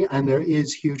needs to be, and there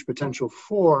is, huge potential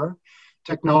for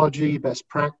technology, best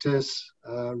practice,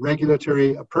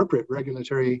 appropriate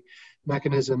regulatory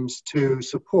mechanisms to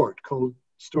support cold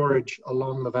storage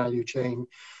along the value chain.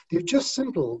 They're just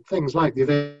simple things like the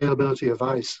availability of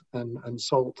ice and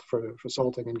salt for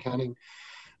salting and canning.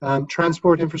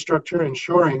 Transport infrastructure,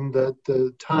 ensuring that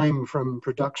the time from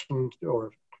production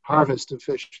or harvest of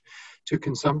fish to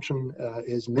consumption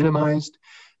is minimized.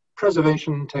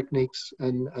 Preservation techniques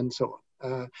and so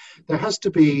on. There has to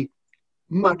be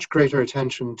much greater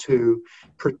attention to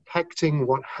protecting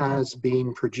what has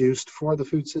been produced for the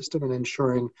food system and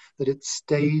ensuring that it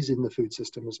stays in the food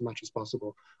system as much as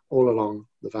possible all along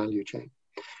the value chain.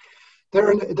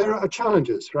 There are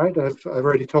challenges, right? I've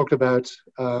already talked about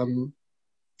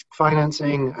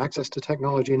financing, access to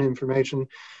technology and information.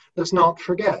 Let's not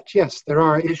forget, yes, there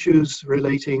are issues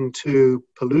relating to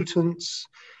pollutants,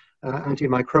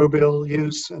 antimicrobial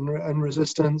use and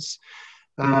resistance,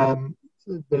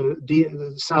 the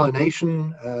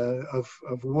desalination of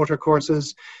water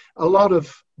courses. A lot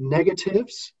of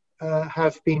negatives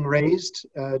have been raised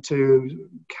to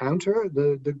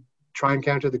try and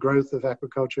counter the growth of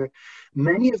aquaculture.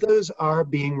 Many of those are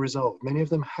being resolved. Many of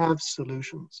them have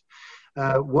solutions.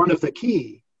 One of the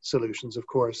key solutions, of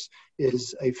course,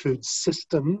 is a food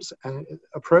systems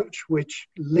approach, which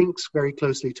links very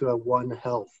closely to a One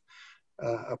Health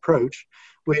approach,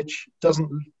 which doesn't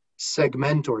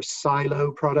segment or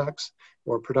silo products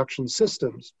or production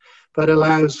systems, but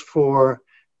allows for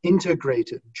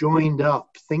integrated, joined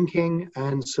up thinking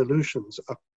and solutions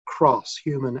across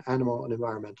human, animal, and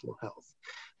environmental health.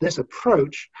 This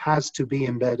approach has to be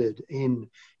embedded in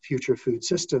future food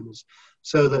systems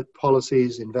so that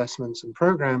policies, investments, and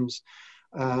programs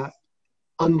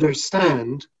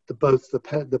understand both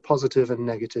the positive and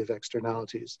negative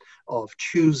externalities of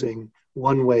choosing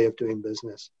one way of doing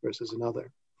business versus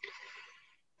another.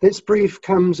 This brief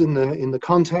comes in the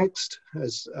context,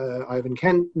 as Ivan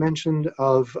Kent mentioned,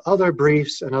 of other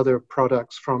briefs and other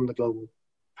products from the global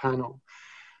panel.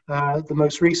 The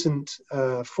most recent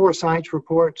Foresight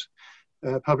report,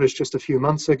 published just a few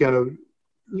months ago,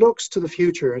 looks to the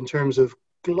future in terms of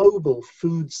global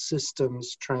food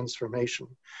systems transformation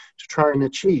to try and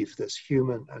achieve this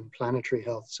human and planetary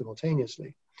health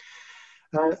simultaneously.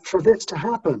 For this to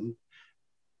happen,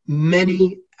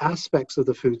 many aspects of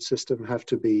the food system have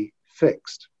to be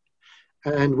fixed.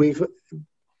 And we've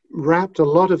wrapped a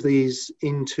lot of these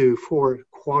into 4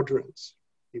 quadrants.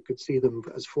 You could see them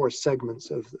as 4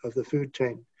 segments of the food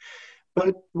chain.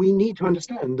 But we need to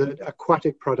understand that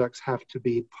aquatic products have to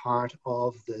be part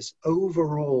of this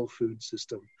overall food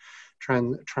system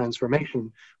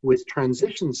transformation, with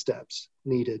transition steps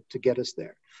needed to get us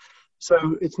there.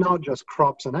 So it's not just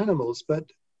crops and animals, but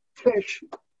fish,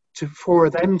 for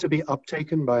them to be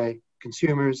uptaken by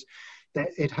consumers, that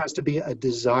it has to be a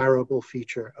desirable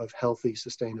feature of healthy,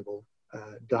 sustainable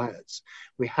diets.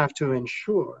 We have to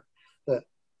ensure that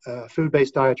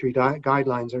food-based dietary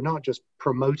guidelines are not just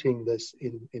promoting this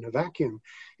in a vacuum.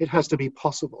 It has to be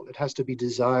possible. It has to be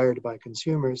desired by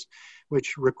consumers,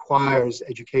 which requires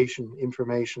education,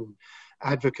 information,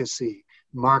 advocacy,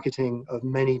 marketing of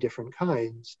many different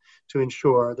kinds to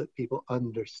ensure that people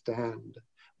understand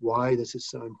why this is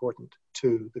so important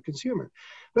to the consumer.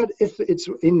 But if it's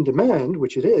in demand,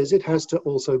 which it is, it has to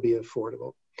also be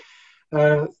affordable.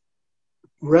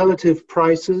 Relative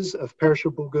prices of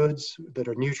perishable goods that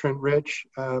are nutrient rich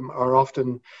are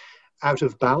often out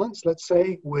of balance, let's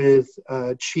say, with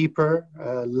cheaper,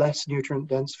 less nutrient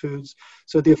dense foods.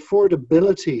 So the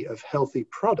affordability of healthy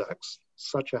products,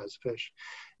 such as fish,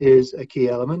 is a key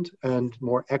element, and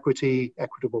more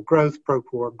equitable growth,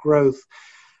 pro-poor growth,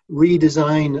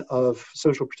 redesign of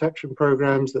social protection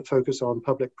programs that focus on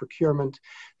public procurement.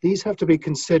 These have to be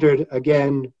considered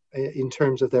again in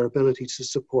terms of their ability to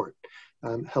support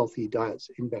healthy diets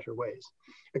in better ways.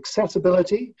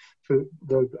 Accessibility,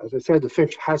 as I said, the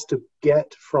fish has to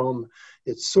get from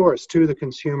its source to the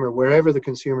consumer, wherever the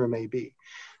consumer may be.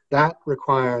 That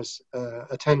requires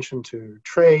attention to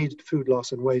trade, food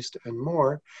loss and waste, and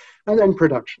more, and then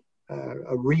production.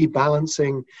 A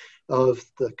rebalancing of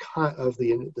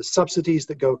the subsidies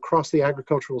that go across the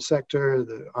agricultural sector,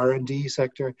 the R&D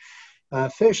sector.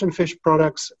 Fish and fish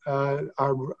products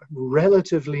are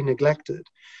relatively neglected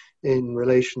in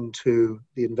relation to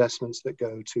the investments that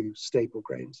go to staple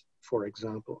grains, for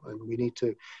example, and we need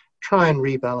to try and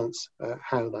rebalance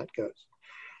how that goes.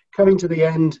 Coming to the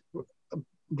end,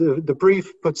 the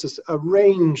brief puts us a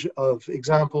range of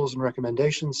examples and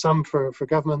recommendations, some for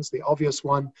governments. The obvious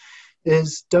one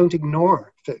is don't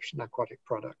ignore fish and aquatic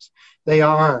products. They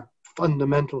are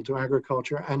fundamental to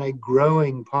agriculture and a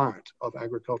growing part of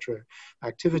agriculture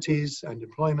activities and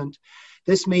employment.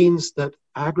 This means that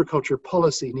agriculture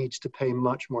policy needs to pay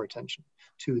much more attention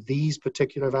to these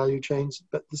particular value chains,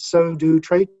 but so do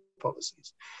trade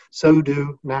policies. So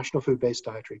do national food-based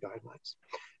dietary guidelines.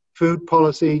 Food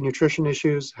policy, nutrition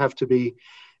issues have to be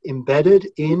embedded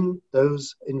in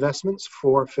those investments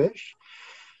for fish.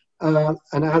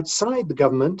 And outside the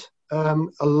government,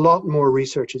 a lot more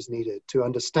research is needed to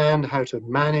understand how to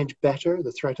manage better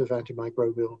the threat of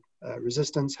antimicrobial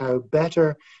resistance, how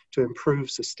better to improve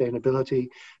sustainability,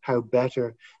 how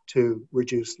better to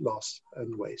reduce loss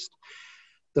and waste.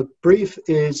 The brief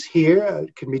is here.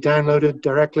 It can be downloaded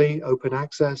directly, open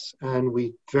access, and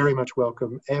we very much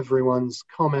welcome everyone's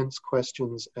comments,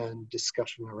 questions, and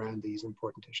discussion around these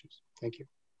important issues. Thank you.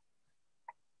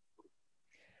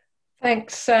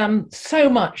 Thanks so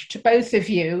much to both of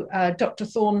you, Dr.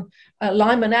 Thorne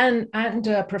Lyman and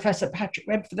Professor Patrick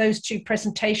Webb, for those 2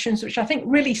 presentations, which I think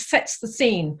really sets the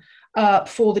scene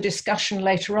for the discussion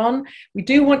later on. We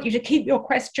do want you to keep your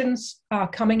questions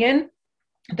coming in.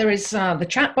 There is the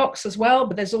chat box as well,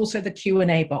 but there's also the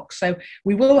Q&A box. So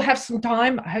we will have some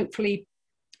time, hopefully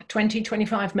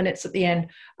 20-25 minutes at the end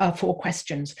for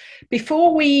questions.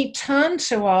 Before we turn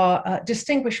to our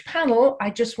distinguished panel, I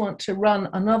just want to run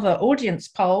another audience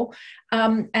poll.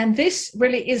 And this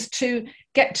really is to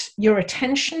get your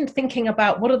attention thinking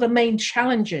about what are the main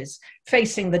challenges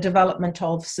facing the development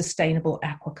of sustainable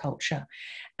aquaculture.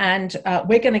 And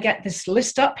we're going to get this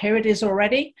list up. Here it is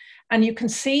already. And you can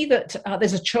see that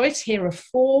there's a choice here of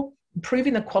 4: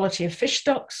 improving the quality of fish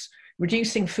stocks,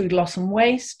 reducing food loss and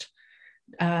waste,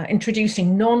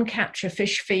 introducing non-capture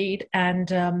fish feed,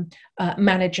 and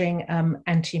managing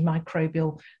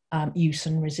antimicrobial use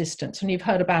and resistance. And you've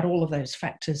heard about all of those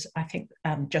factors, I think,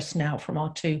 just now from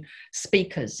our 2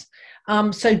 speakers.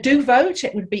 So do vote.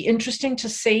 It would be interesting to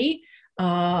see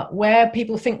where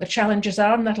people think the challenges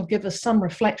are, and that'll give us some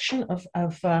reflection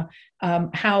of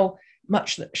how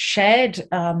much shared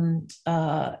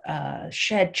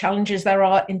shared challenges there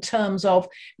are in terms of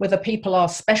whether people are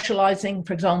specializing,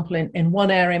 for example, in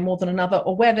one area more than another,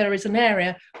 or where there is an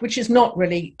area which is not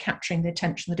really capturing the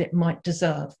attention that it might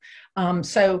deserve.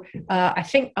 So I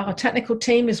think our technical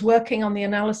team is working on the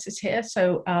analysis here.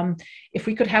 So if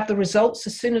we could have the results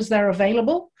as soon as they're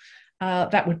available,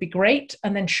 that would be great.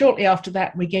 And then shortly after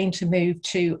that, we're going to move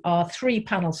to our 3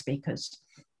 panel speakers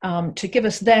to give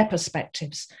us their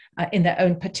perspectives in their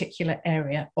own particular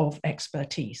area of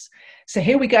expertise. So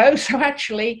here we go. So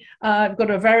actually, I've got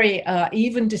a very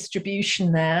even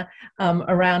distribution there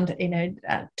around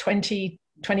 20,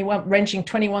 21, ranging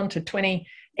 21 to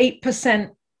 28%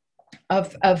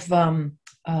 of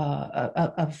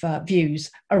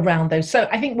views around those. So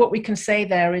I think what we can say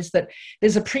there is that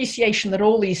there's appreciation that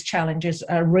all these challenges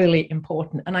are really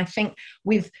important. And I think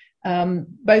with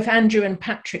both Andrew and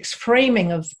Patrick's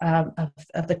framing of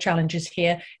the challenges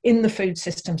here in the food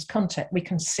systems context, we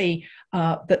can see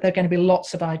that there are going to be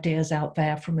lots of ideas out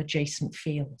there from adjacent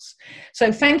fields.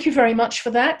 So thank you very much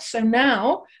for that. So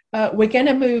now we're going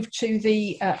to move to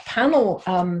the panel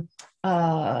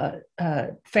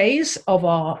phase of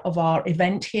our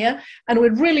event here, and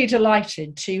we're really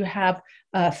delighted to have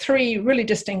 3 really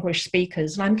distinguished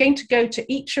speakers, and I'm going to go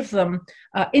to each of them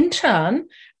in turn.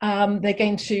 They're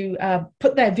going to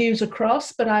put their views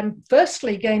across, but I'm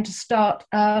firstly going to start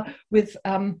with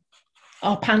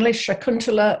our panelist,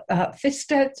 Shakuntala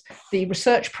Thisted, the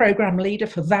research program leader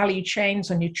for value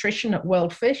chains and nutrition at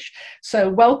WorldFish. So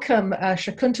welcome,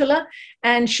 Shakuntala.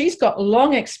 And she's got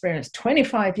long experience,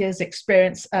 25 years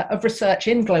experience of research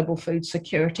in global food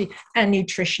security and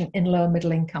nutrition in low and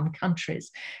middle income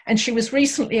countries. And she was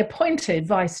recently appointed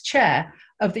vice chair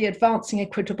of the Advancing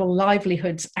Equitable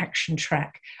Livelihoods Action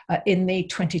Track in the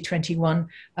 2021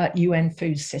 UN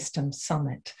Food Systems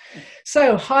Summit.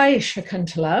 So hi,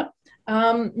 Shakuntala.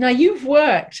 Now you've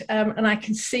worked, and I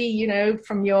can see,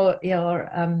 from your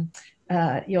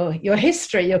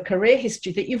history, your career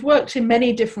history, that you've worked in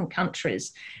many different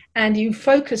countries, and you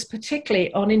focus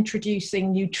particularly on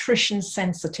introducing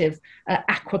nutrition-sensitive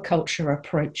aquaculture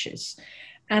approaches.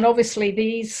 And obviously,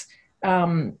 these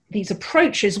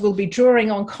approaches will be drawing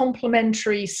on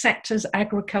complementary sectors: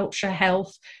 agriculture,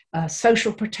 health,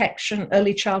 social protection,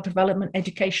 early child development,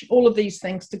 education, all of these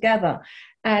things together,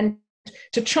 and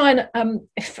to try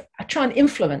and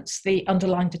influence the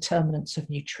underlying determinants of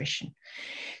nutrition.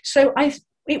 So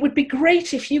it would be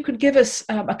great if you could give us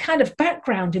a kind of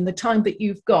background in the time that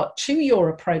you've got to your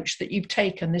approach that you've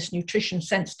taken, this nutrition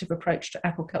sensitive approach to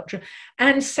aquaculture,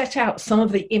 and set out some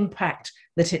of the impact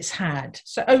that it's had.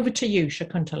 So over to you,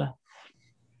 Shakuntala.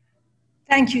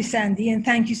 Thank you, Sandy, and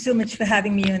thank you so much for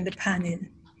having me on the panel.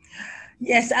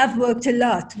 Yes, I've worked a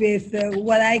lot with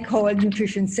what I call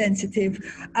nutrition-sensitive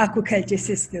aquaculture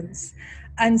systems,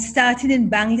 and started in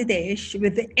Bangladesh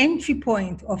with the entry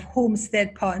point of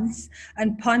homestead ponds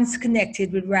and ponds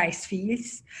connected with rice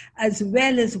fields, as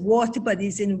well as water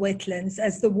bodies in wetlands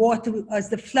as the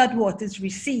floodwaters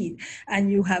recede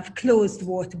and you have closed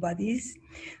water bodies.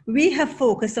 We have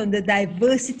focused on the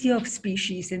diversity of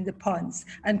species in the ponds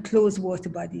and closed water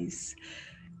bodies,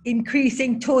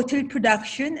 increasing total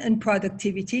production and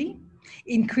productivity,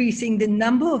 increasing the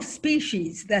number of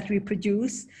species that we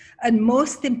produce, and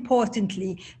most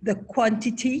importantly, the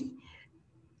quantity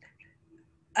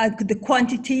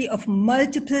of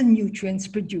multiple nutrients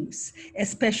produced,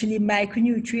 especially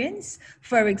micronutrients,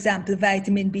 for example,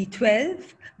 vitamin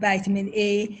B12, vitamin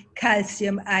A,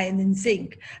 calcium, iron, and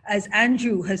zinc, as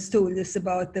Andrew has told us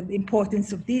about the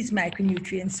importance of these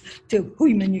micronutrients to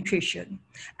human nutrition,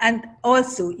 and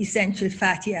also essential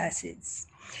fatty acids.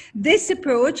 This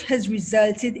approach has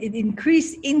resulted in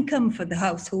increased income for the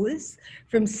households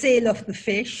from sale of the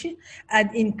fish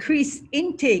and increased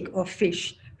intake of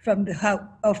fish from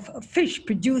fish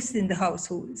produced in the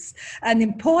households. And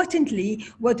importantly,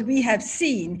 what we have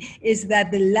seen is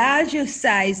that the larger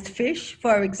sized fish,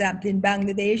 for example, in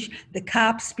Bangladesh, the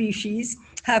carp species,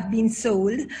 have been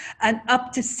sold, and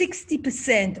up to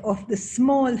 60% of the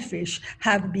small fish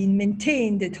have been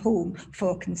maintained at home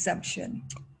for consumption.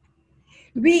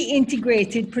 We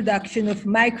integrated production of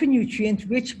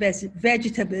micronutrient-rich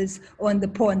vegetables on the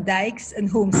pond dikes and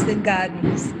homestead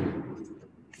gardens,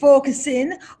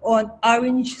 focusing on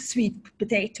orange sweet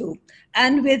potato.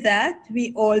 And with that,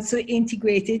 we also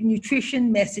integrated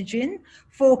nutrition messaging,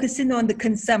 focusing on the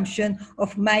consumption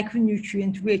of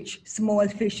micronutrient-rich small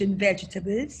fish and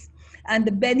vegetables, and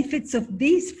the benefits of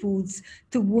these foods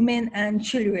to women and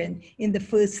children in the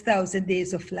first 1,000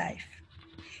 days of life.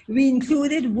 We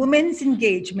included women's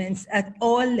engagements at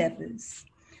all levels.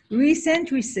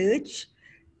 Recent research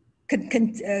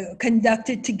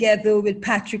conducted together with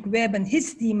Patrick Webb and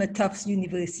his team at Tufts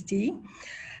University,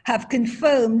 have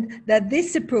confirmed that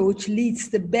this approach leads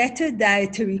to better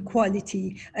dietary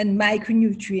quality and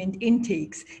micronutrient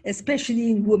intakes, especially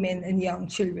in women and young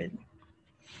children.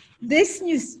 This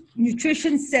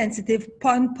nutrition-sensitive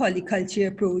pond polyculture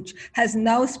approach has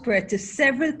now spread to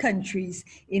several countries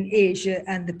in Asia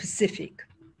and the Pacific.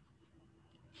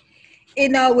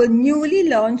 In our newly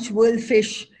launched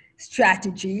WorldFish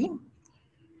strategy,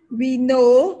 we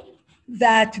know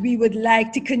that we would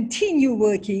like to continue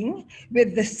working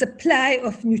with the supply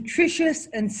of nutritious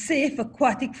and safe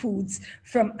aquatic foods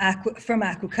from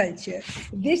aquaculture.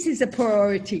 This is a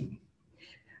priority.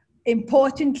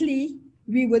 Importantly,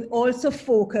 we would also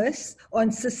focus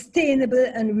on sustainable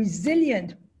and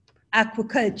resilient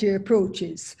aquaculture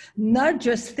approaches, not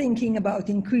just thinking about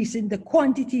increasing the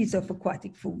quantities of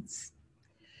aquatic foods,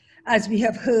 as we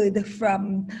have heard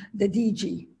from the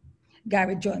DG,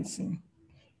 Garrett Johnson.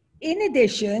 In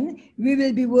addition, we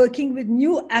will be working with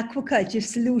new aquaculture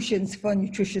solutions for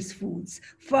nutritious foods.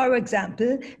 For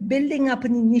example, building up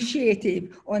an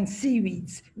initiative on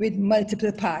seaweeds with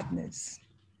multiple partners.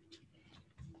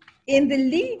 In the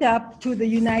lead up to the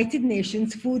United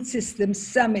Nations Food Systems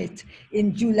Summit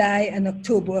in July and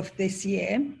October of this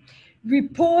year,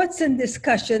 reports and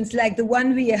discussions like the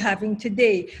one we are having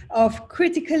today are of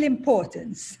critical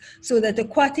importance so that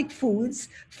aquatic foods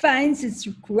finds its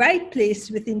right place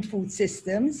within food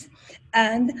systems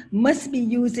and must be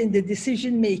used in the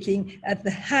decision making at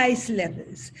the highest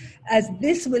levels, as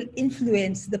this will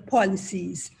influence the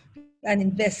policies and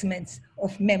investments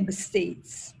of member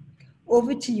states.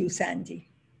 Over to you, Sandy.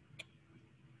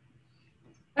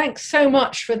 Thanks so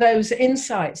much for those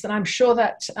insights. And I'm sure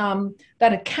that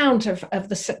that account of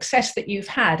the success that you've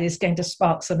had is going to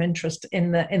spark some interest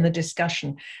in the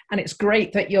discussion. And it's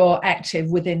great that you're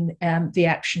active within the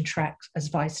action track as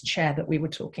vice chair that we were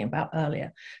talking about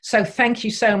earlier. So thank you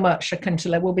so much,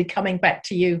 Shakuntala. We'll be coming back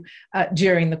to you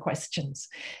during the questions.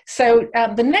 So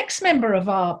the next member of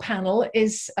our panel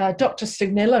is Dr.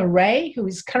 Sunila Ray, who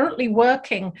is currently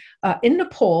working in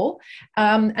Nepal.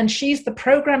 And she's the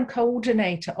program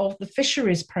coordinator of the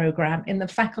fisheries program in the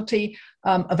Faculty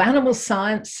of Animal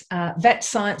Science, Vet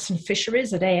Science and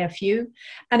Fisheries at AFU.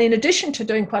 And in addition to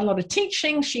doing quite a lot of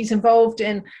teaching, she's involved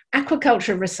in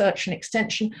aquaculture research and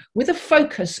extension with a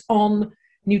focus on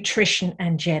nutrition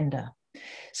and gender.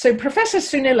 So Professor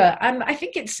Sunila, I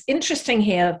think it's interesting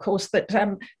here, of course, that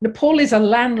Nepal is a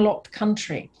landlocked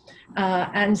country.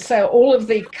 And so all of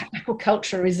the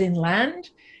aquaculture is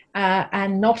inland.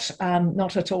 And not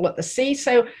at all at the sea.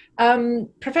 So,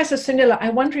 Professor Sunila, I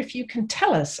wonder if you can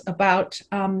tell us about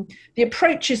the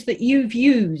approaches that you've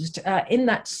used in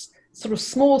that sort of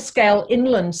small-scale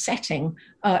inland setting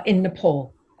in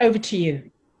Nepal. Over to you.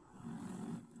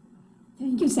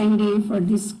 Thank you, Sandy, for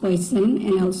this question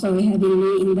and also having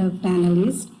me in the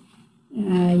panelists.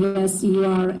 Yes, you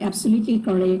are absolutely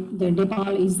correct. The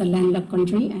Nepal is the landlocked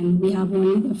country, and we have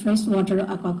only the freshwater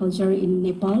aquaculture in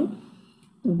Nepal.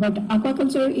 But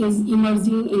aquaculture is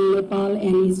emerging in Nepal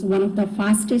and is one of the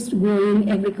fastest growing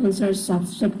agriculture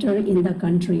subsector in the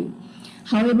country.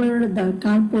 However, the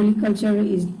carp polyculture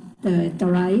is the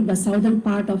Tarai, the southern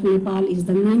part of Nepal, is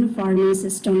the main farming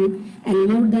system, and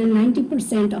more than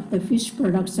 90% of the fish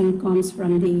production comes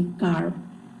from the carp.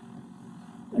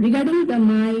 Regarding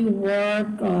my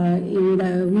work in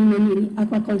the Women in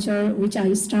Aquaculture, which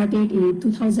I started in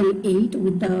 2008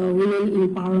 with the Women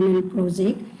Empowerment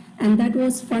Project, and that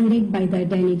was funded by the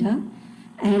DANIDA.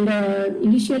 And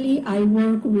initially, I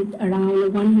worked with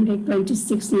around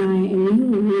 126 new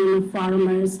women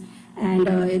farmers, and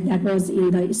that was in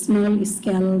the small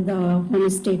scale, the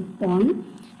homestead pond.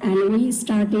 And we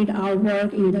started our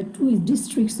work in the 2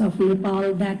 districts of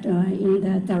Nepal, that in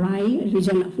the Tarai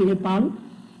region of Nepal.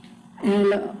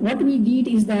 And what we did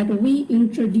is that we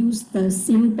introduced the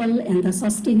simple and the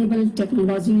sustainable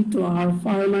technology to our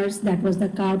farmers. That was the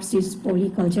carp seeds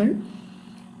polyculture.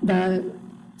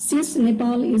 Since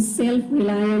Nepal is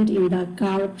self-reliant in the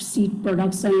carp seed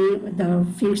production, the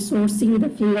fish sourcing, the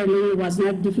fingerling was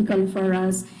not difficult for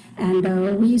us. And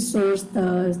we sourced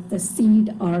the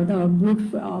seed or the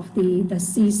brood of the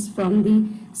seeds from the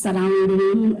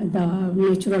surrounding the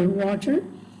natural water.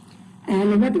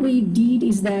 And what we did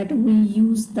is that we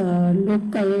used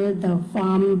the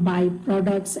farm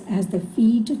byproducts as the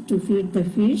feed to feed the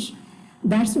fish.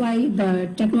 That's why the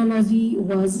technology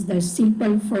was the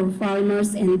simple for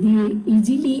farmers, and they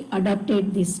easily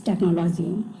adopted this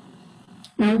technology.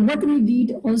 Now, what we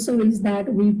did also is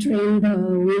that we trained the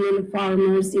women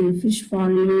farmers in fish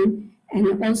farming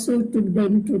and also took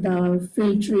them to the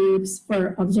field trips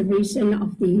for observation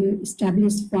of the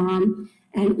established farm.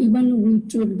 And even we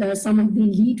took some of the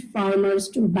lead farmers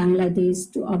to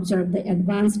Bangladesh to observe the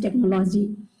advanced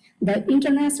technology. The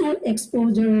international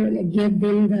exposure gave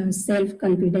them the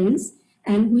self-confidence,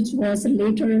 and which was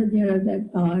later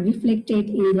reflected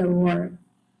in their work.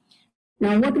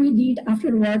 Now, what we did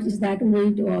afterwards is that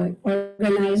we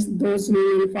organized those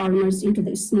women farmers into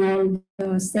the small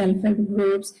self-help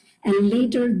groups, and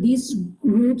later these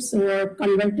groups were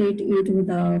converted into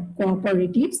the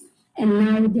cooperatives. And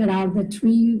now there are the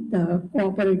three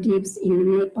cooperatives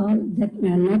in Nepal, that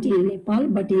not in Nepal,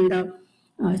 but in the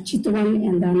Chitwan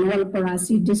and the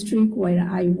Nawalparasi district where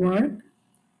I work.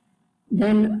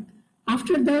 Then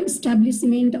after the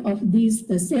establishment of these,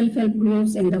 the self-help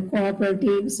groups and the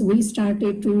cooperatives, we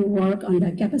started to work on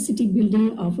the capacity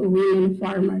building of women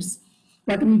farmers.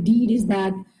 What we did is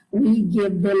that we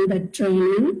gave them the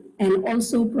training and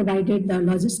also provided the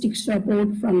logistic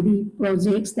support from the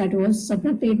projects that was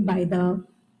supported by the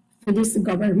Finnish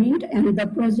government, and the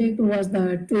project was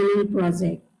the training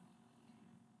project.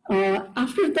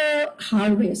 After the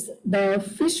harvest, the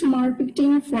fish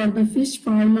marketing for the fish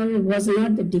farmer was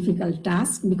not a difficult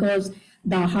task, because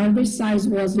the harvest size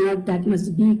was not that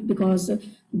much big, because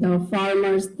the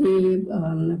farmers, they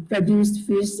produced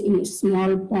fish in a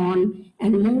small pond,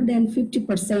 and more than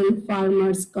 50%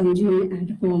 farmers consume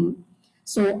at home.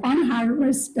 So on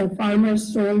harvest, the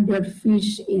farmers sold their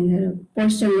fish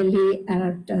personally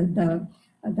at the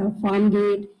farm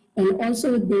gate, and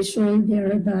also they sold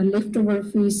the leftover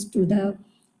fish through the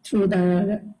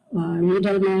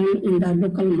middleman in the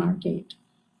local market.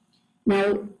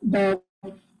 Now,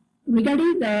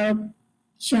 regarding the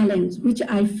challenge which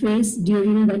I faced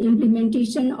during the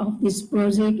implementation of this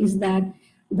project is that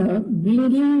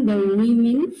bringing the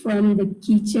women from the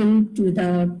kitchen to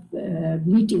the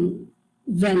meeting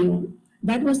venue.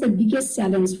 That was the biggest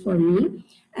challenge for me.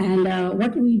 And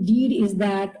what we did is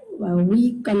that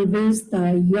we convinced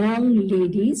the young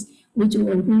ladies who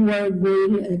were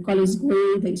going college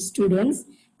going, the students,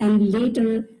 and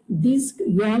later these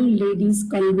young ladies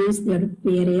convinced their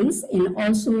parents and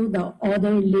also the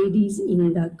other ladies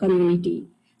in the community.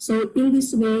 So in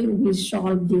this way, we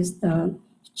solved this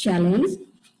challenge.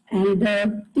 And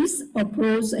this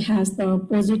approach has the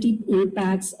positive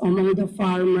impacts among the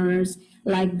farmers,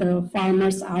 like the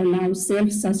farmers are now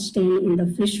self-sustained in the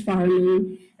fish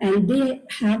farming, and they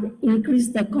have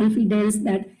increased the confidence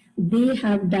that they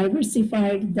have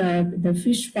diversified the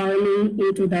fish farming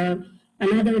into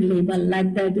another level,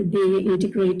 like that they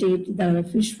integrated the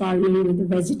fish farming with the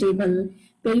vegetable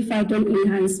periphyton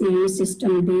enhancement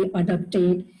system they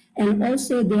adopted. And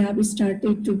also they have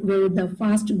started to grow the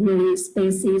fast-growing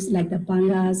species like the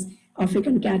pangas,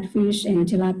 African catfish, and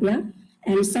tilapia.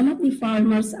 And some of the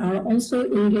farmers are also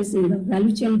engaged in the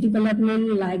value chain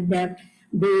development, like that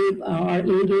they are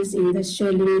engaged in the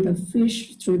selling the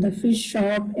fish through the fish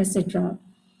shop, etc.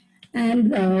 And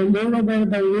moreover,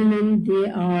 the women, they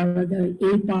are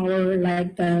in power,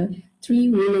 like the 3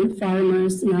 women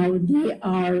farmers. Now they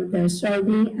are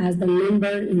serving as the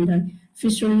member in the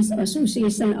Fisheries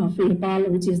Association of Nepal,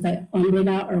 which is the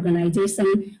umbrella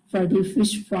organization for the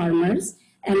fish farmers.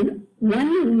 And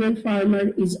one woman farmer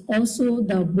is also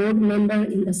the board member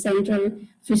in the Central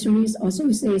Fisheries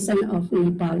Association of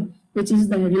Nepal, which is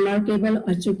the remarkable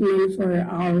achievement for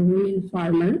our women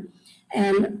farmer.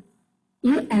 And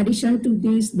in addition to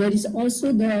this, there is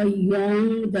also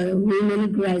the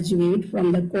women graduate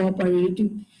from the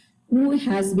cooperative who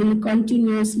has been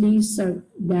continuously served.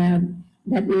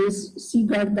 That means she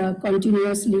got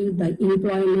continuously the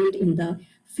employment in the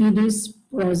FIDIS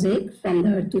project from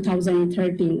the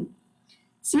 2013.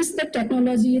 Since the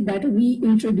technology that we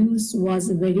introduced was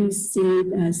very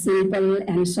simple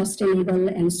and sustainable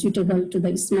and suitable to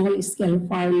the small-scale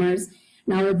farmers,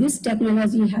 now this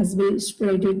technology has been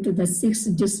spread to the 6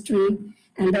 districts,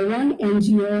 and the one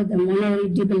NGO, the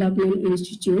Monori Development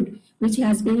Institute, which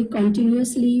has been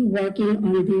continuously working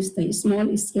on the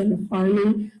small-scale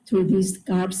farming through this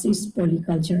carb-seed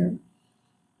polyculture.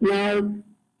 Now,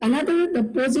 the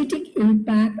positive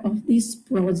impact of this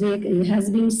project has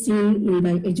been seen in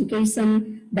the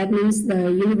education. That means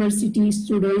the university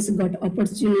students got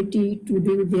opportunity to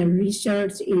do their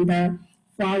research in the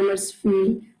farmers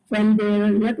field. From there,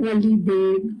 not only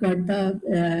they got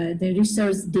the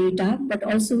research data, but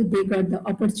also they got the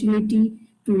opportunity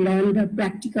to learn the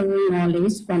practical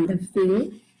knowledge from the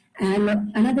field. And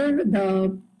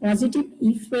the positive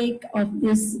effect of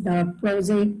the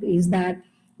project is that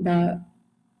the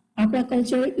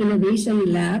Aquaculture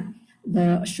Innovation Lab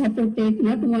supported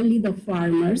not only the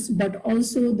farmers, but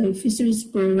also the fisheries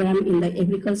program in the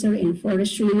Agriculture and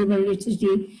Forestry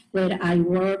University, where I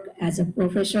work as a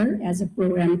professor, as a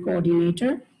program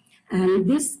coordinator. And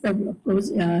this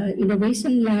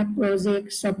innovation lab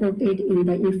project supported in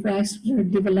the infrastructure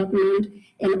development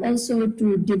and also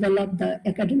to develop the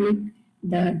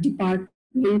department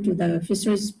to the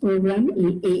fisheries program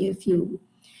in AFU.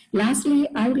 Lastly,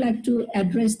 I would like to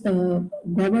address the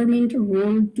government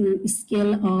role to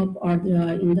scale up or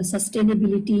in the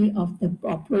sustainability of the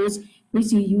approach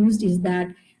which you used is that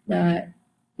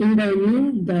in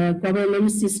the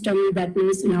government system, that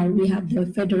means now we have the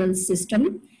federal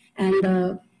system, and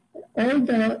all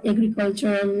the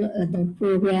agricultural the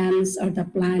programs or the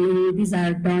planning, these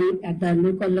are done at the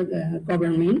local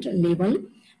government level.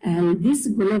 And this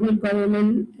global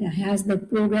government has the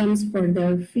programs for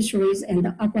the fisheries and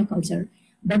the aquaculture.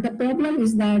 But the problem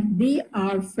is that they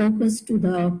are focused to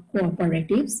the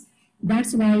cooperatives.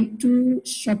 That's why to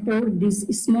support these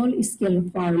small scale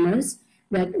farmers,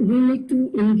 that we need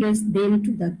to engage them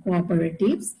to the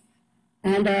cooperatives.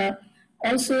 And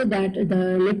also that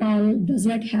the Nepal does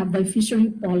not have the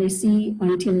fishery policy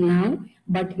until now,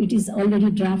 but it is already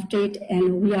drafted,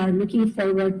 and we are looking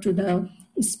forward to the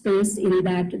space in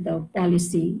that the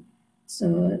policy.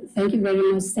 So thank you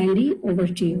very much, Sandy. Over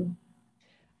to you.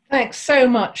 Thanks so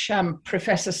much,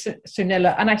 Professor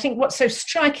Sunila. And I think what's so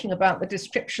striking about the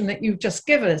description that you've just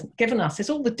given us is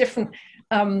all the different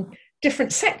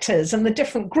sectors and the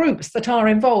different groups that are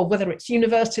involved, whether it's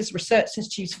universities, research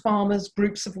institutes, farmers,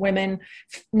 groups of women,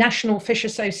 national fish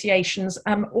associations,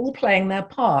 all playing their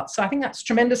part. So I think that's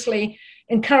tremendously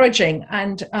encouraging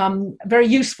and very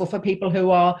useful for people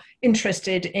who are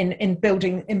interested in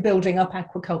building up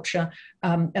aquaculture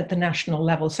at the national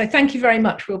level. So thank you very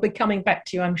much. We'll be coming back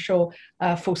to you, I'm sure,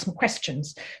 for some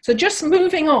questions. So just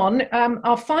moving on,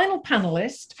 our final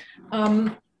panelist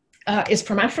is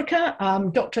from Africa,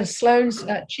 Dr. Sloane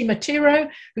Chimatiro,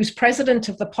 who's president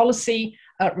of the Policy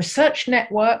Research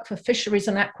Network for Fisheries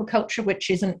and Aquaculture, which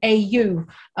is an AU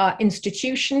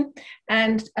institution.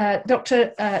 And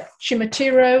Dr.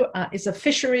 Chimatiro is a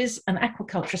fisheries and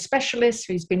aquaculture specialist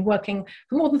who's been working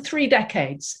for more than 3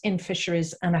 decades in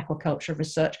fisheries and aquaculture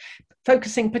research,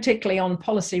 focusing particularly on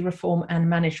policy reform and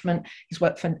management. He's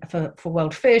worked for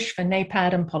WorldFish, for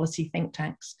NAPAD, and policy think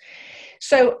tanks.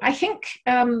 So I think,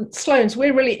 Sloane,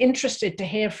 we're really interested to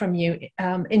hear from you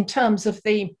in terms of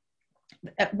the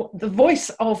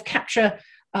voice of capture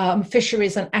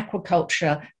fisheries and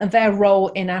aquaculture and their role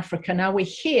in Africa. Now we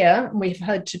hear, and we've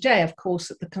heard today, of course,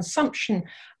 that the consumption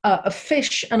of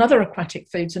fish and other aquatic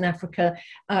foods in Africa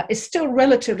is still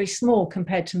relatively small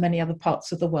compared to many other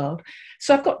parts of the world.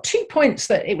 So I've got 2 points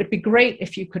that it would be great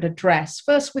if you could address.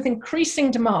 First, with increasing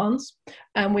demands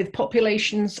and with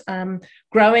populations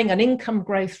growing and income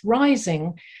growth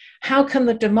rising, how can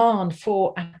the demand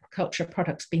for aquaculture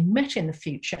products be met in the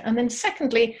future? And then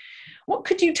secondly, what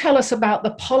could you tell us about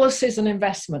the policies and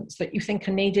investments that you think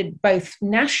are needed both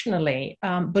nationally,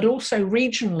 but also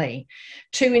regionally,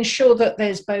 to ensure that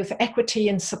there's both equity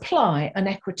in supply and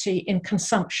equity in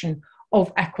consumption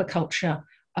of aquaculture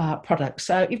products?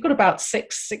 So you've got about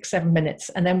 7 minutes,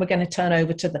 and then we're going to turn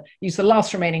over to use the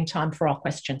last remaining time for our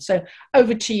questions. So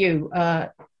over to you,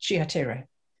 Chimatiro.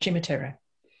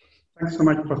 Thanks so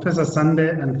much, Professor Sande,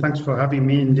 and thanks for having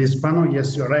me in this panel.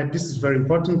 Yes, you're right. This is very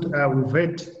important. We've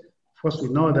heard, first we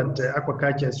know that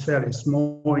aquaculture is fairly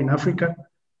small in Africa,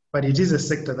 but it is a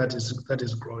sector that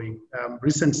is growing.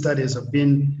 Recent studies have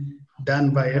been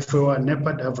done by FAO and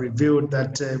NEPAD have revealed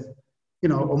that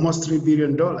almost $3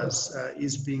 billion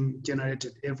is being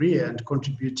generated every year and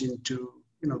contributing to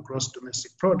gross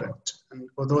domestic product. And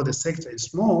although the sector is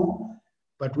small,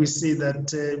 but we see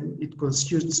that it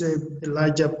constitutes a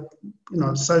larger,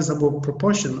 sizable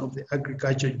proportion of the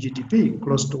agriculture GDP,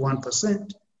 close to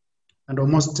 1%, and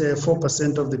almost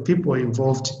 4% of the people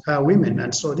involved are women.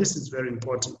 And so this is very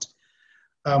important.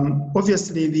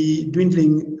 Obviously, the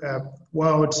dwindling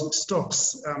wild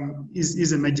stocks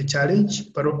is a major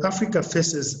challenge, but Africa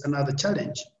faces another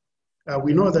challenge.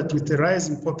 We know that with the rise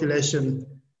in population,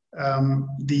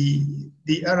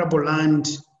 the arable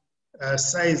land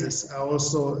sizes are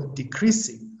also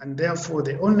decreasing, and therefore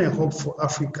the only hope for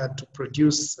Africa to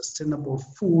produce sustainable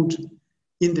food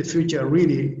in the future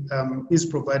really is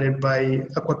provided by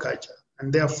aquaculture,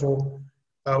 and therefore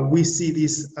we see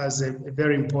this as a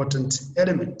very important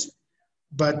element.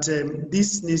 But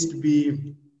this needs to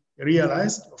be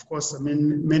realized. Of course,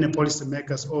 many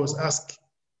policymakers always ask,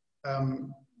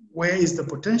 where is the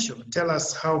potential? Tell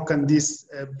us how can this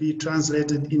be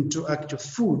translated into actual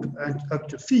food and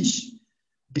actual fish.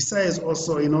 Besides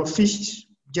also, fish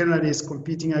generally is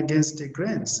competing against the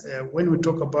grains. When we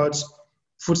talk about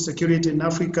food security in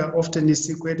Africa, often is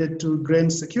equated to grain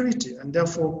security, and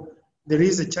therefore there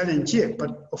is a challenge here.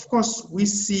 But of course, we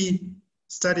see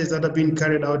studies that have been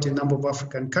carried out in a number of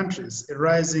African countries, a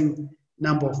rising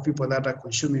number of people that are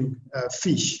consuming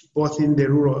fish, both in the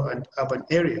rural and urban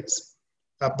areas.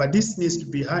 But this needs to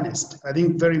be harnessed. I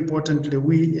think very importantly,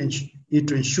 we need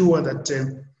to ensure that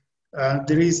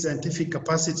there is scientific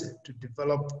capacity to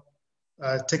develop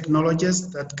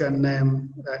technologies that can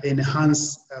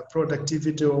enhance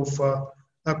productivity of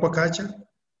aquaculture.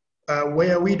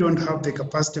 Where we don't have the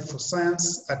capacity for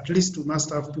science, at least we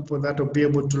must have people that will be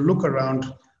able to look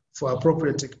around for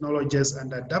appropriate technologies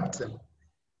and adapt them.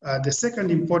 The second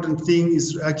important thing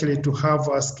is actually to have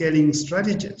scaling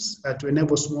strategies to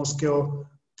enable small-scale,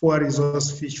 poor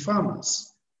resource fish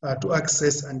farmers to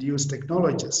access and use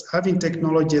technologies. Having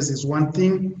technologies is one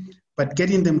thing, but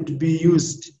getting them to be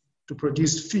used to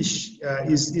produce fish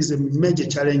is a major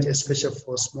challenge, especially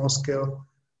for small-scale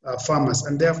farmers.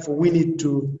 And therefore, we need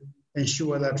to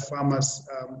ensure that farmers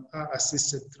are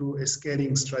assisted through a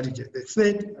scaling strategy. The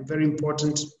third, and very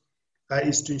important,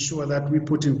 is to ensure that we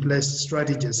put in place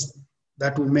strategies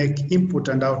that will make input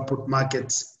and output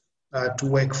markets to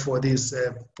work for these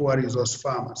poor resource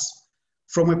farmers.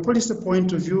 From a policy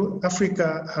point of view,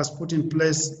 Africa has put in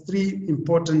place three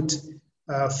important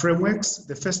frameworks.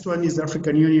 The first one is the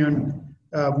African Union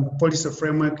Policy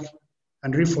Framework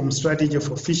and Reform Strategy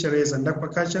for Fisheries and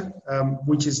Aquaculture,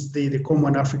 which is the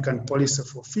Common African Policy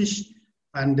for Fish.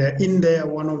 And in there,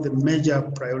 one of the major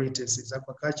priorities is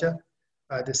aquaculture.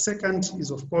 The second is,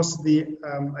 of course, the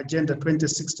Agenda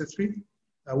 2063,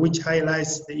 which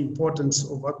highlights the importance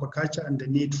of aquaculture and the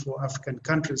need for African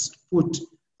countries to put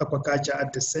aquaculture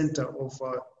at the center of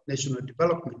national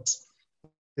development.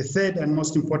 The third and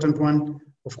most important one,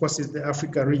 of course, is the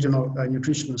Africa Regional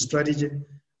Nutritional Strategy,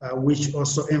 which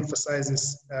also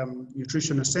emphasizes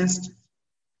nutritional sensitive.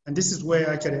 And this is where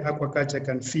actually aquaculture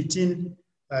can fit in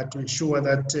to ensure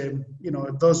that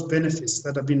those benefits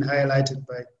that have been highlighted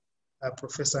by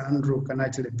Professor Andrew can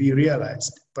actually be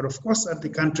realized. But of course, at the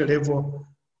country level,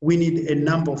 we need a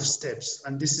number of steps,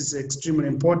 and this is extremely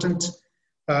important,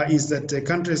 is that the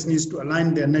countries need to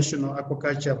align their national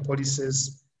aquaculture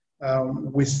policies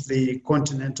with the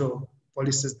continental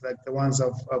policies like the ones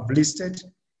I've listed.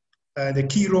 The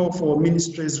key role for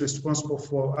ministries responsible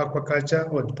for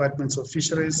aquaculture or departments of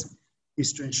fisheries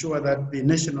is to ensure that the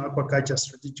national aquaculture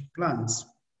strategic plans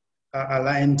are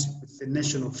aligned with the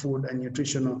national food and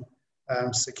nutritional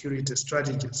security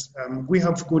strategies. We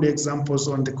have good examples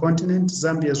on the continent.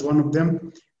 Zambia is one of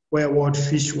them, where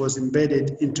WorldFish was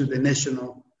embedded into the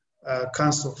National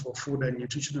Council for Food and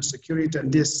Nutritional Security,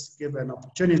 and this gave an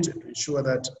opportunity to ensure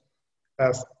that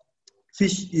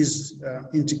fish is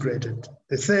integrated.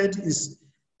 The third is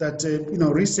that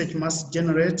research must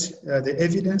generate the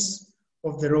evidence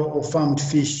of the role of farmed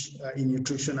fish in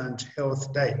nutrition and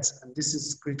health diets, and this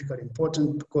is critically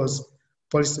important because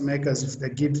policymakers,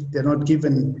 if they're not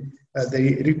given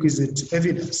the requisite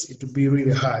evidence, it will be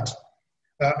really hard.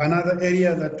 Another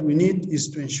area that we need is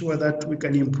to ensure that we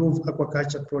can improve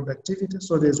aquaculture productivity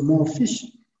so there's more fish,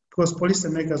 because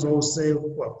policymakers always say,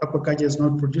 well, aquaculture is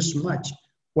not producing much.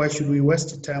 Why should we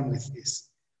waste time with this?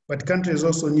 But countries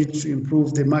also need to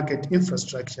improve the market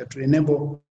infrastructure to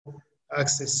enable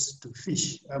access to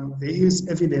fish. There is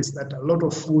evidence that a lot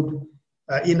of food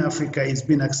in Africa is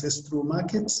being accessed through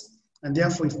markets. And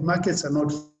therefore, if markets are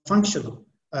not functional,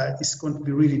 it's going to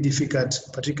be really difficult,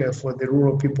 particularly for the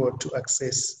rural people, to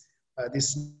access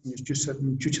this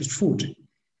nutritious food.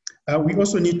 We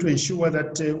also need to ensure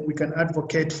that we can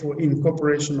advocate for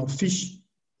incorporation of fish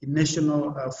in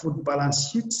national food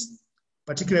balance sheets.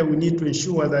 Particularly, we need to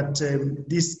ensure that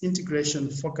this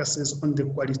integration focuses on the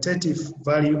qualitative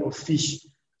value of fish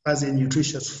as a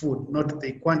nutritious food, not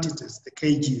the quantities, the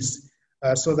kgs,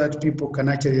 so that people can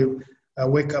actually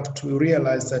wake up to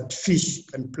realize that fish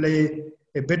can play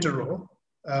a better role,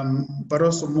 but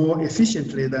also more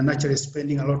efficiently than actually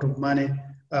spending a lot of money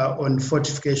on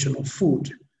fortification of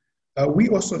food. We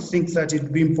also think that it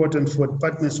would be important for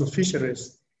departments of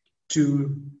fisheries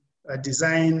to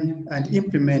design and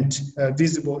implement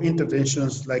visible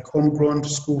interventions like homegrown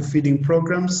school feeding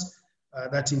programs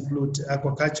that include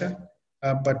aquaculture.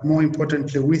 But more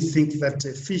importantly, we think that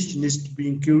fish needs to be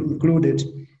included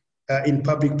in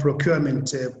public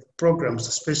procurement programs,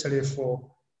 especially for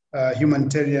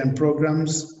humanitarian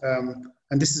programs.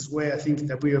 And this is where I think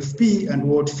WFP and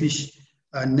WorldFish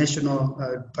and national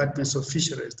departments of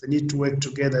fisheries, they need to work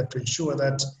together to ensure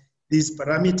that these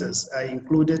parameters are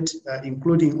included,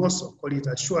 including also, call it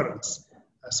assurance,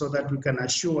 so that we can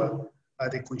assure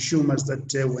the consumers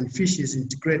that when fish is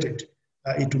integrated,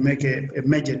 it will make a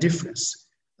major difference.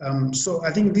 So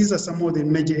I think these are some of the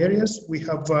major areas. We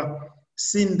have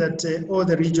seen that all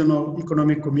the regional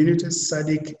economic communities,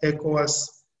 SADC,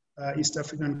 ECOWAS, East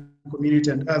African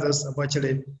Community, and others have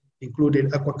actually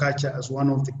included aquaculture as one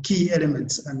of the key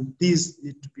elements, and these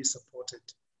need to be supported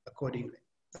accordingly.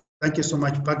 Thank you so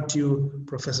much. Back to you,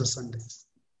 Professor Sunday.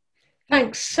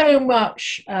 Thanks so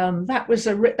much. That was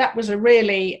a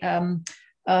really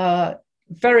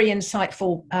very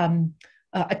insightful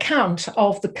account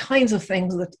of the kinds of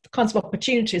things, the kinds of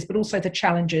opportunities, but also the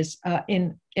challenges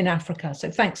in Africa. So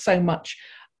thanks so much,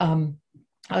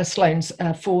 Sloanes,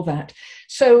 for that.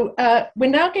 So we're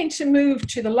now going to move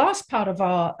to the last part of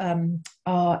our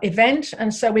event.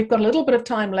 And so we've got a little bit of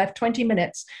time left, 20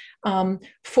 minutes,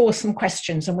 for some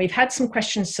questions. And we've had some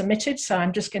questions submitted, so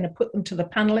I'm just going to put them to the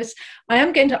panelists. I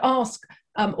am going to ask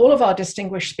all of our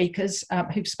distinguished speakers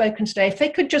who've spoken today, if they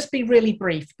could just be really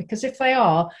brief, because if they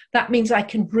are, that means I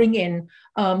can bring in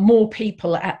more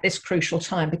people at this crucial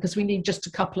time, because we need just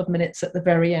a couple of minutes at the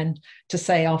very end to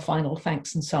say our final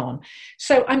thanks and so on.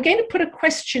 So I'm going to put a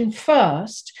question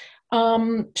first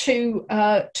to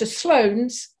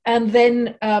Sloanes and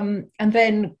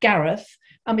then Gareth.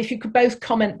 If you could both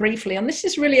comment briefly. And this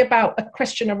is really about a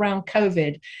question around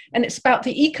COVID, and it's about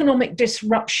the economic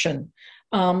disruption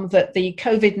that the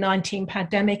COVID-19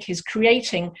 pandemic is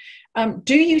creating.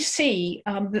 Do you see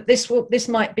that this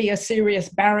might be a serious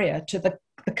barrier to the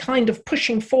kind of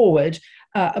pushing forward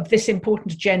of this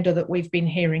important agenda that we've been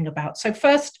hearing about? So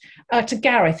first to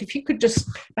Gareth, if you could just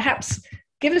perhaps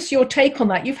give us your take on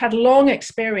that. You've had long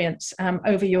experience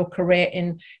over your career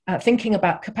in thinking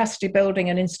about capacity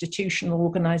building and institutional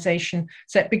organization.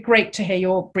 So it'd be great to hear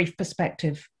your brief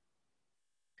perspective.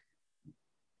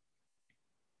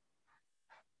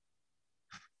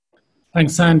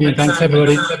 Thanks, Sandy, and thanks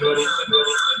everybody.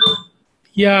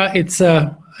 Yeah, it's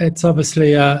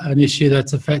obviously an issue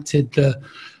that's affected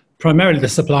primarily the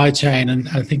supply chain, and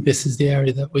I think this is the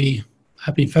area that we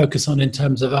have been focused on in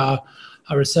terms of our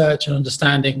research and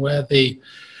understanding where the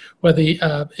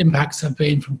impacts have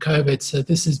been from COVID. So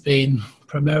this has been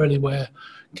primarily where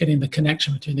getting the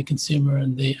connection between the consumer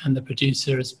and the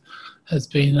producer has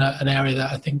been an area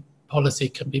that I think policy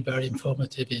can be very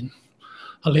informative in.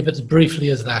 I'll leave it as briefly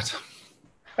as that.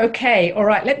 Okay, all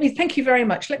right. Thank you very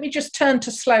much. Let me just turn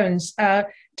to Sloanes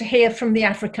to hear from the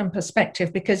African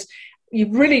perspective, because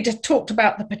you've really just talked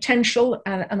about the potential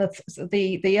and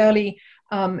the early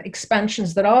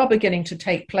expansions that are beginning to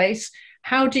take place.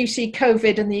 How do you see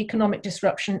COVID and the economic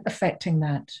disruption affecting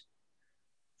that?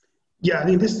 Yeah, I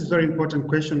think this is a very important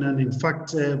question. And in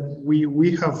fact,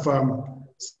 we have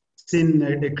seen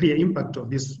a clear impact of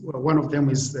this. One of them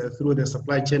is through the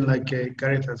supply chain, like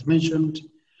Gareth has mentioned.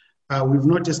 We've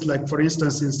noticed, like, for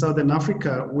instance, in Southern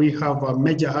Africa, we have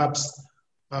major hubs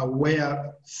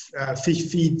where fish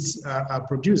feeds are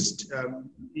produced.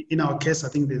 In our case, I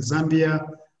think there's Zambia,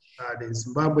 there's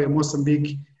Zimbabwe,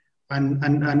 Mozambique,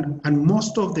 and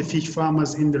most of the fish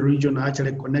farmers in the region are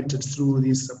actually connected through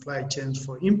these supply chains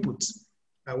for inputs.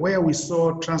 Where we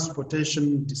saw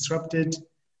transportation disrupted,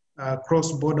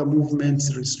 cross-border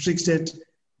movements restricted,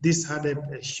 this had a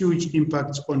huge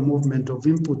impact on movement of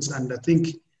inputs, and I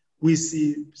think we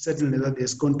see certainly that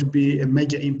there's going to be a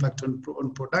major impact on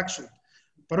production.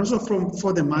 But also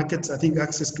for the markets, I think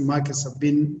access to markets have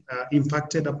been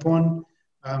impacted upon,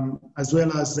 as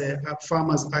well as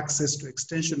farmers' access to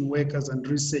extension workers and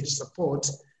research support,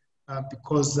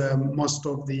 because most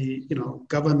of the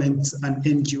governments and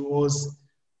NGOs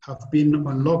have been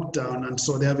on lockdown, and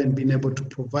so they haven't been able to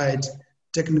provide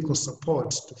technical support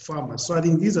to farmers. So I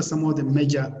think these are some of the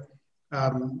major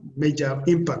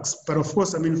impacts. But of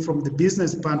course, I mean, from the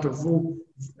business point of view,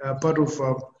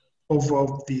 the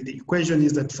equation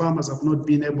is that farmers have not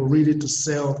been able really to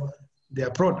sell their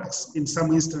products. In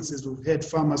some instances, we've heard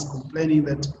farmers complaining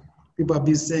that people have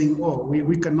been saying, oh,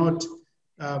 we cannot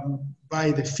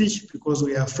buy the fish because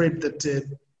we are afraid that,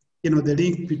 the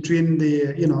link between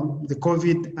the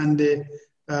COVID and the,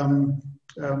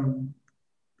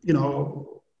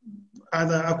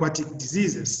 other aquatic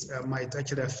diseases might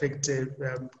actually affect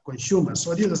consumers.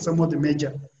 So these are some of the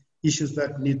major issues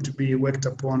that need to be worked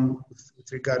upon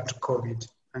with regard to COVID.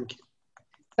 Thank you.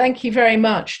 Thank you very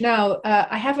much. Now,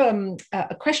 I have a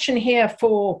question here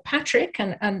for Patrick,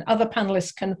 and other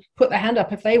panelists can put their hand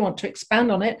up if they want to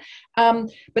expand on it.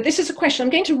 But this is a question, I'm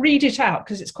going to read it out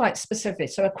because it's quite specific.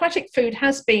 So aquatic food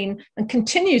has been and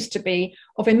continues to be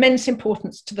of immense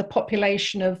importance to the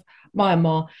population of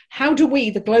Myanmar. How do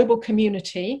we, the global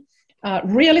community,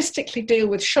 realistically deal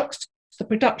with shocks to the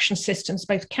production systems,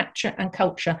 both capture and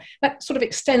culture. That sort of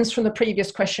extends from the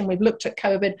previous question. We've looked at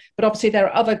COVID, but obviously there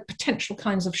are other potential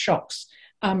kinds of shocks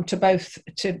to both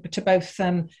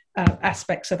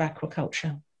aspects of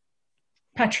aquaculture.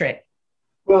 Patrick.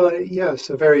 Well,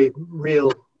 yes, a very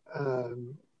real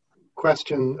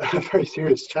question, a very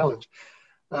serious challenge.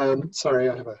 Sorry,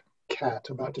 I have a cat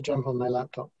about to jump on my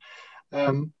laptop.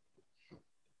 Obviously,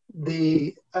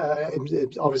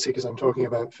 because I'm talking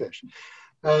about fish.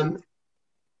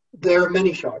 There are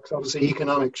many shocks, obviously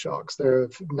economic shocks, there are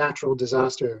natural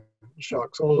disaster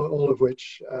shocks, all of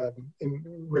which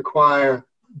require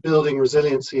building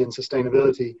resiliency and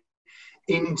sustainability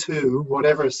into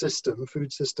whatever system,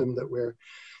 food system that we're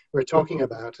talking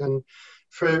about. And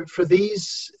for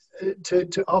these,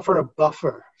 to offer a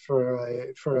buffer for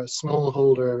a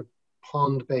smallholder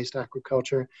pond-based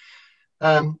aquaculture,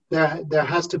 there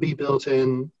has to be built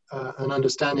in an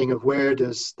understanding of where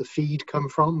does the feed come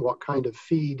from, what kind of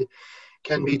feed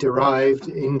can be derived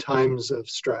in times of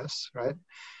stress, right?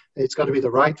 It's got to be the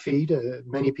right feed.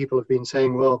 Many people have been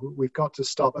saying, well, we've got to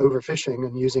stop overfishing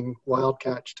and using wild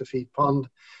catch to feed pond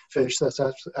fish. That's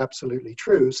absolutely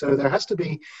true. So there has to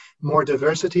be more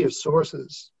diversity of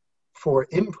sources for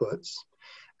inputs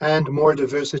and more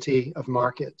diversity of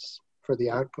markets for the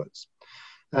outputs.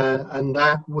 And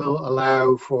that will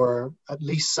allow for at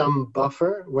least some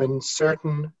buffer when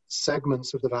certain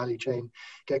segments of the value chain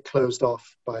get closed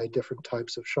off by different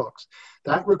types of shocks.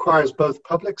 That requires both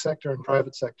public sector and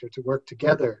private sector to work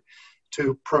together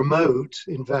to promote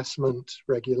investment,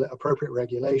 appropriate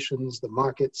regulations, the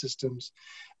market systems,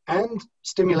 and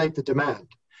stimulate the demand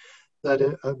that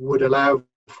would allow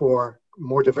for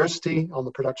more diversity on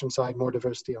the production side, more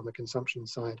diversity on the consumption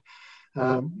side.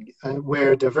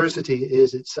 Where diversity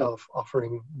is itself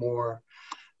offering more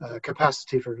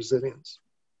capacity for resilience.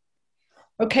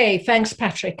 Okay, thanks,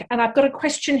 Patrick. And I've got a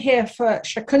question here for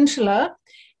Shakuntala,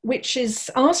 which is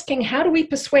asking, how do we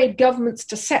persuade governments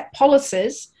to set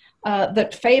policies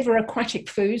that favour aquatic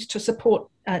foods to support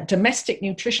domestic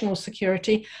nutritional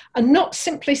security and not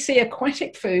simply see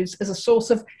aquatic foods as a source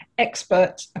of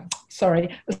export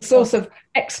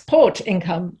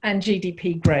income and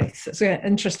GDP growth? It's an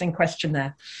interesting question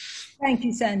there. Thank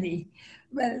you, Sandy.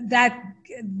 Well,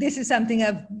 this is something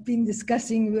I've been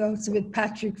discussing also with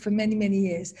Patrick for many, many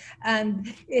years.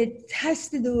 And it has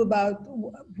to do about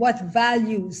what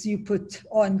values you put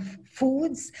on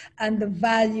foods and the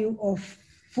value of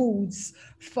foods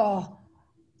for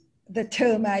the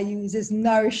term I use is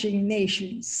nourishing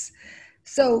nations.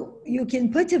 So you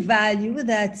can put a value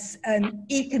that's an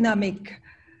economic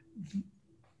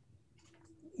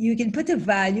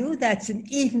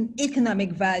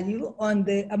value on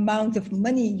the amount of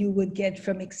money you would get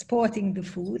from exporting the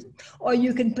food, or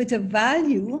you can put a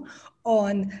value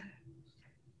on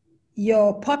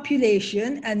your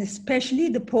population, and especially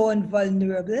the poor and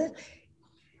vulnerable,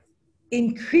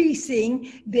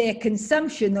 increasing their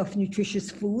consumption of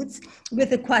nutritious foods,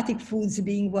 with aquatic foods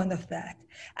being one of that.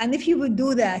 And if you would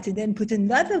do that and then put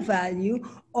another value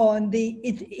on the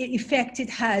effect it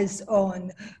has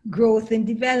on growth and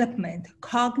development,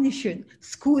 cognition,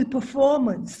 school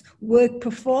performance, work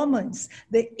performance,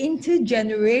 the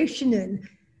intergenerational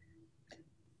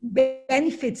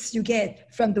benefits you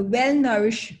get from the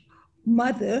well-nourished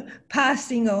mother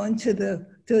passing on to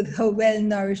her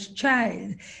well-nourished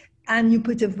child, and you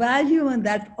put a value on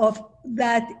that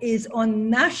is on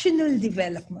national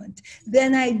development,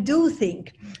 then I do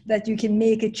think that you can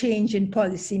make a change in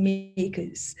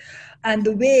policymakers and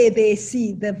the way they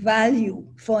see the value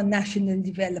for national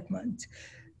development.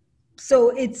 So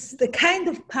it's the kind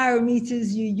of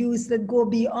parameters you use that go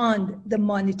beyond the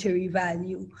monetary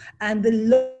value and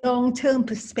the long-term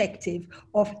perspective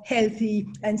of healthy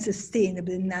and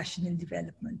sustainable national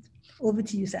development. Over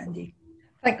to you, Sandy.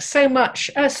 Thanks so much.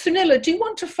 Sunila, do you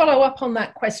want to follow up on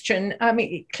that question? I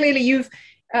mean, clearly you've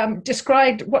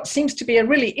described what seems to be a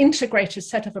really integrated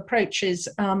set of approaches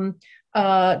going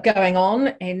on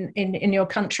in your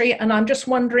country. And I'm just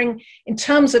wondering, in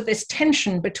terms of this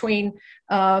tension between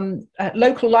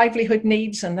local livelihood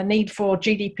needs and the need for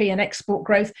GDP and export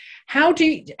growth, how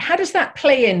does that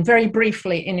play in very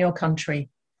briefly in your country?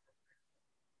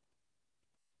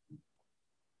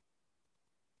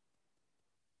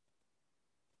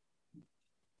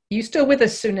 Are you still with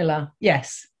us, Sunila?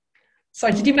 Yes. So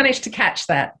did you manage to catch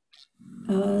that?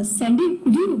 Sandy,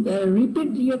 could you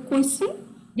repeat your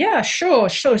question? Yeah, sure.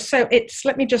 So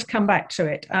let me just come back to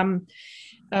it. Hold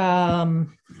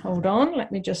on,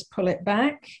 let me just pull it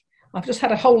back. I've just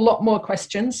had a whole lot more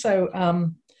questions, so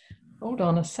hold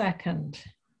on a second.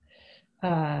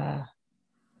 Okay,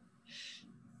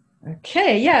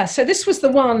 yeah, so this was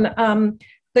the one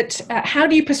that how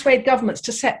do you persuade governments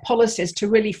to set policies to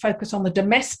really focus on the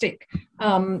domestic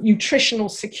nutritional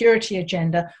security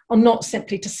agenda, and not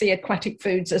simply to see aquatic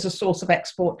foods as a source of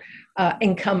export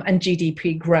income and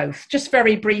GDP growth? Just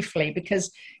very briefly, because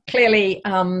clearly,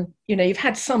 you've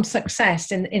had some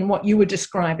success in what you were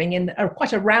describing in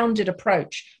quite a rounded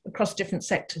approach across different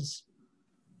sectors.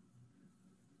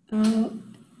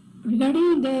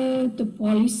 Regarding the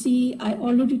policy, I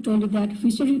already told you that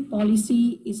fishery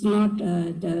policy is not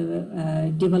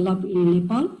developed in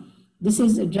Nepal. This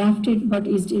is drafted, but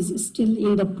it is still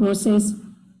in the process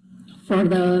for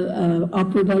the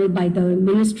approval by the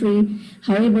ministry.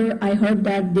 However, I heard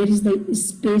that there is the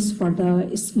space for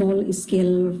the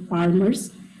small-scale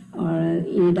farmers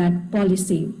in that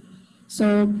policy.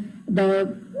 So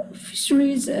the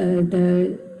fisheries,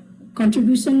 the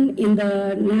contribution in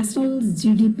the national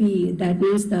GDP, that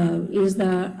means is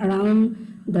around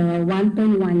the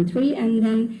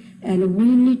 1.13, and we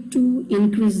need to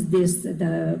increase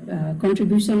the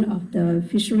contribution of the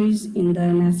fisheries in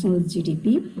the national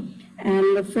GDP.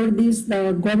 And for this,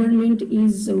 the government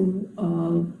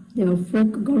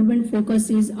government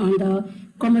focuses on the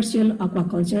commercial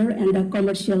aquaculture and the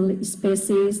commercial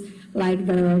species, like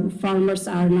the farmers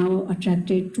are now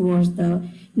attracted towards the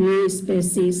new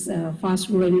species,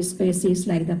 fast-growing species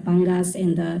like the pangas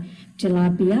and the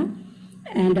tilapia.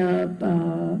 And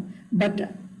but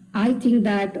I think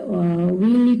that we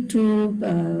need to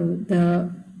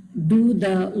do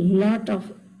the lot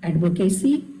of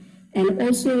advocacy and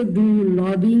also do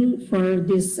lobbying for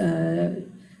this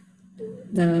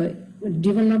the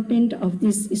development of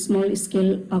this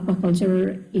small-scale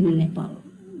aquaculture in Nepal.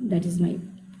 That is my.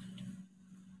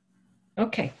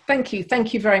 Okay, thank you.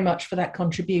 Thank you very much for that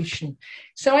contribution.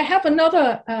 So I have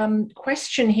another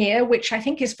question here, which I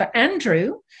think is for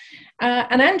Andrew.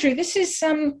 And Andrew, this is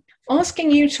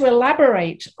asking you to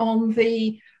elaborate on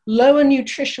the lower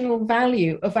nutritional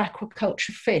value of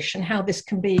aquaculture fish and how this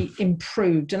can be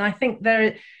improved. And I think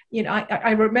there,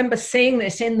 I remember seeing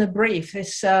this in the brief,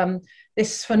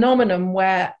 this phenomenon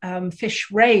where fish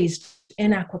raised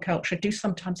in aquaculture do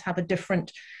sometimes have a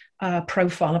different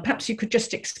profile. And perhaps you could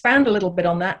just expand a little bit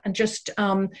on that, and just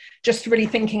really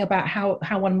thinking about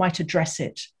how one might address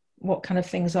it. What kind of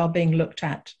things are being looked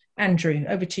at? Andrew,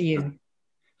 over to you.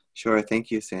 Sure,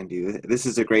 thank you, Sandy. This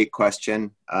is a great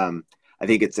question. I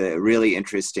think it's a really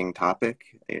interesting topic.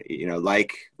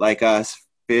 Like us,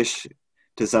 fish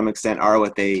to some extent are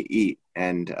what they eat,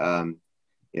 and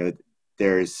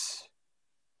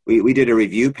we did a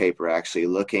review paper actually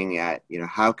looking at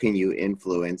how can you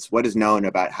influence, what is known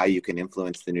about how you can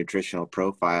influence the nutritional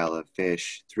profile of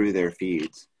fish through their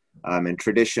feeds. And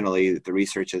traditionally, the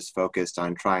research is focused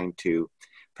on trying to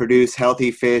produce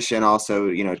healthy fish and also,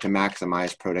 to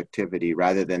maximize productivity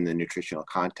rather than the nutritional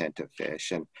content of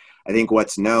fish. And I think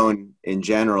what's known in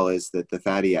general is that the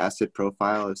fatty acid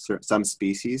profile of some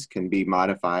species can be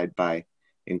modified by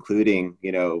including,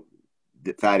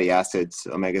 the fatty acids,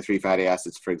 omega-3 fatty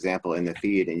acids, for example, in the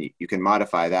feed, and you can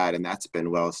modify that, and that's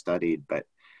been well studied. But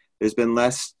there's been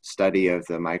less study of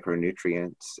the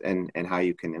micronutrients and how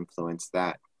you can influence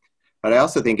that. But I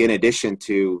also think in addition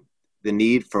to the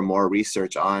need for more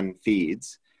research on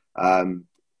feeds,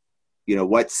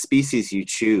 what species you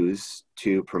choose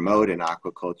to promote in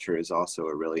aquaculture is also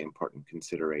a really important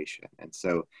consideration. And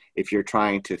so if you're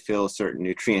trying to fill certain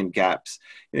nutrient gaps,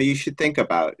 you should think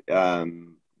about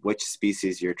which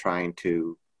species you're trying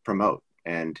to promote.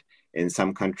 And in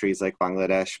some countries like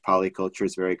Bangladesh, polyculture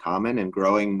is very common, and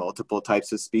growing multiple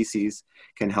types of species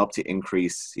can help to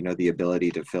increase, the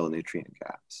ability to fill nutrient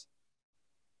gaps.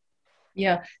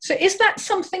 Yeah. So is that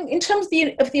something in terms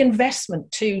of the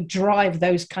investment to drive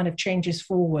those kind of changes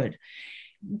forward?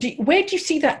 Where do you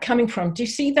see that coming from? Do you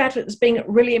see that as being a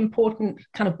really important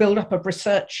kind of build-up of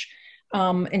research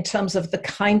in terms of the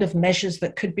kind of measures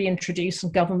that could be introduced,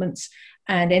 and governments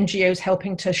and NGOs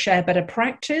helping to share better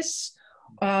practice?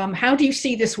 How do you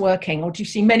see this working, or do you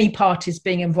see many parties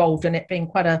being involved in it being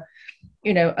quite an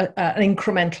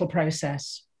incremental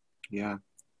process? Yeah.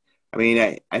 I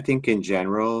mean, I think in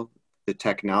general, the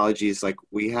technologies, like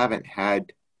we haven't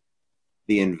had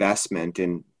the investment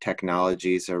in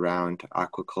technologies around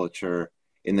aquaculture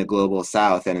in the global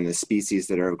south and in the species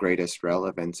that are of greatest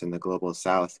relevance in the global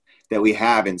south that we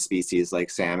have in species like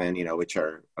salmon, which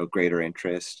are of greater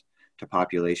interest to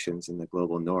populations in the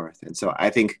global north. And so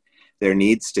I think there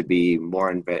needs to be more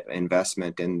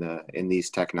investment in these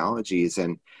technologies,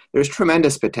 and there's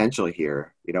tremendous potential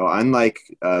here. Unlike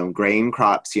grain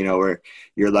crops, where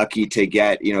you're lucky to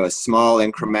get a small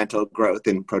incremental growth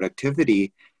in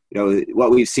productivity,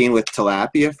 what we've seen with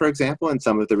tilapia, for example, and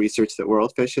some of the research that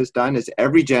WorldFish has done is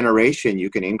every generation you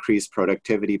can increase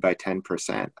productivity by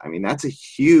 10%. I mean, that's a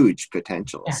huge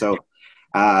potential. Yeah. So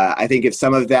I think if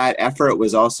some of that effort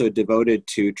was also devoted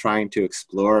to trying to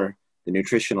explore the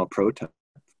nutritional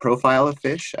profile of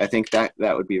fish, I think that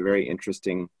would be a very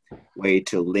interesting way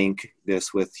to link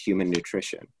this with human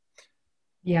nutrition.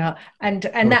 Yeah, and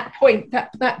that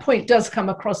point does come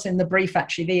across in the brief,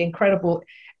 actually, the incredible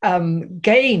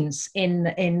gains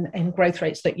in growth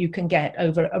rates that you can get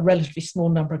over a relatively small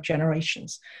number of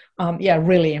generations. Yeah,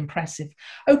 really impressive.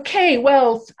 Okay,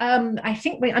 well, I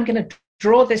think I'm going to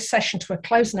draw this session to a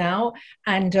close now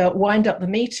and wind up the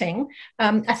meeting.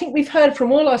 I think we've heard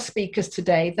from all our speakers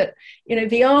today that,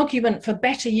 the argument for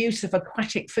better use of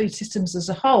aquatic food systems as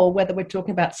a whole, whether we're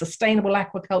talking about sustainable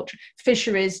aquaculture,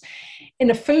 fisheries, in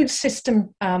a food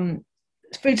system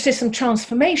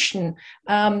transformation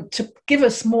to give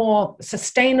us more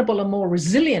sustainable and more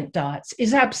resilient diets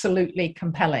is absolutely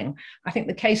compelling. I think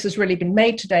the case has really been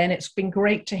made today, and it's been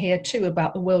great to hear too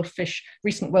about the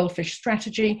recent WorldFish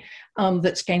strategy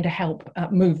that's going to help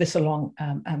move this along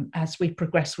as we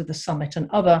progress with the summit and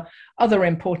other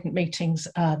important meetings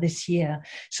this year.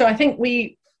 So I think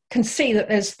we can see that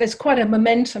there's quite a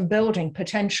momentum building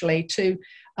potentially to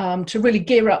really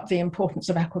gear up the importance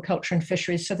of aquaculture and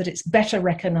fisheries so that it's better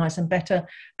recognized and better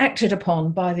acted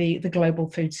upon by the global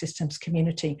food systems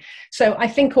community. So I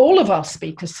think all of our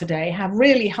speakers today have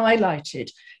really highlighted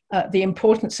the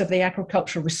importance of the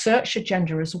agricultural research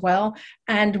agenda as well.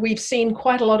 And we've seen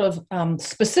quite a lot of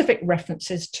specific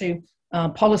references to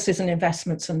policies and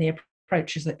investments and the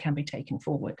approaches that can be taken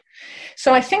forward.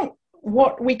 So I think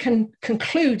what we can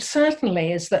conclude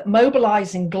certainly is that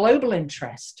mobilizing global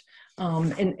interest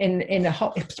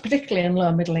particularly in low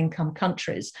and middle income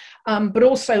countries, but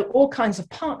also all kinds of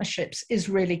partnerships is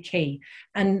really key.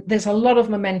 And there's a lot of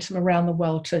momentum around the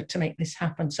world to make this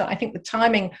happen. So I think the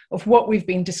timing of what we've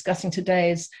been discussing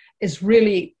today is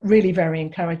really, really very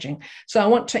encouraging. So I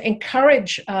want to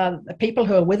encourage the people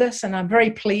who are with us, and I'm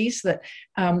very pleased that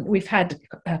we've had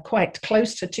quite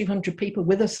close to 200 people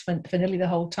with us for nearly the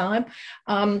whole time.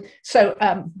 So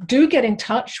do get in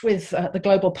touch with the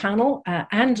global panel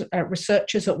and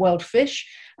researchers at WorldFish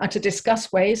to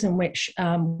discuss ways in which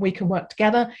we can work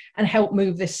together and help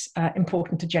move this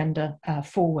important agenda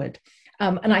forward.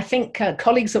 And I think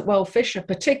colleagues at WorldFish are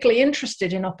particularly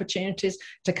interested in opportunities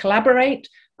to collaborate,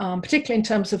 particularly in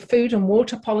terms of food and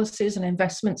water policies and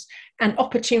investments, and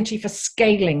opportunity for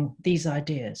scaling these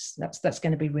ideas. That's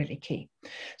going to be really key.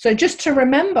 So just to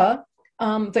remember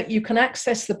that you can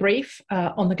access the brief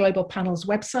on the Global Panel's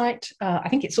website. I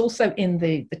think it's also in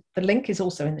the link is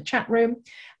also in the chat room.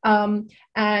 And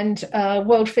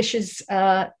WorldFish's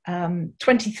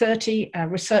 2030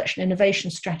 research and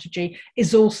innovation strategy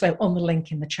is also on the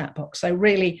link in the chat box. So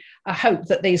really, I hope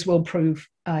that these will prove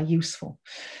useful.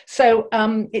 So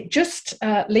it just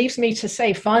leaves me to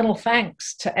say final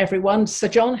thanks to everyone. Sir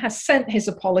John has sent his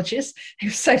apologies. He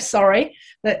was so sorry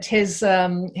that his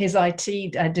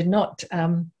IT did not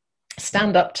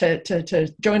stand up to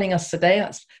joining us today.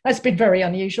 That's been very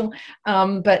unusual,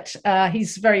 but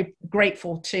he's very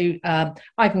grateful to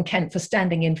Ivan Kent for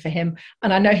standing in for him,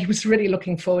 and I know he was really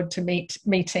looking forward to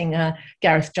meeting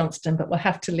Gareth Johnston, but we'll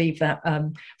have to leave that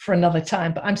for another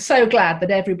time. But I'm so glad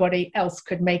that everybody else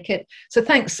could make it. So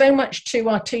thanks so much to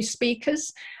our two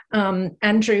speakers,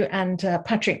 Andrew and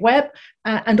Patrick Webb,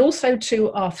 and also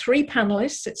to our three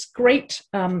panelists. It's great,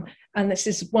 and this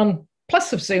is one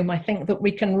plus of Zoom, I think, that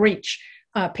we can reach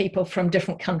people from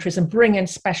different countries and bring in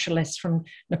specialists from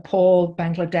Nepal,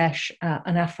 Bangladesh,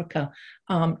 and Africa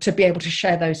to be able to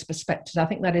share those perspectives. I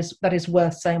think that is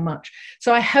worth so much.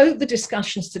 So I hope the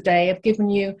discussions today have given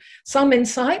you some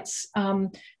insights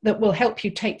that will help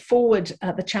you take forward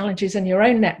the challenges in your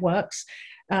own networks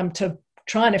to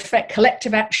try and effect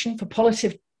collective action for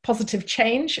positive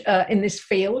change in this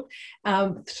field,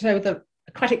 so that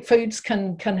aquatic foods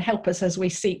can help us as we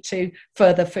seek to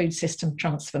further food system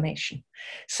transformation.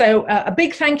 So a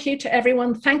big thank you to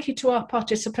everyone. Thank you to our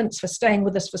participants for staying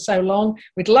with us for so long.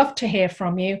 We'd love to hear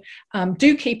from you.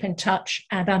 Do keep in touch,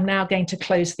 and I'm now going to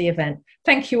close the event.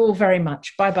 Thank you all very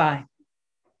much. Bye-bye.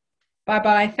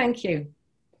 Bye-bye. Thank you.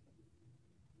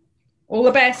 All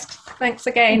the best. Thanks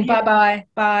again. Bye-bye.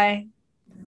 Bye.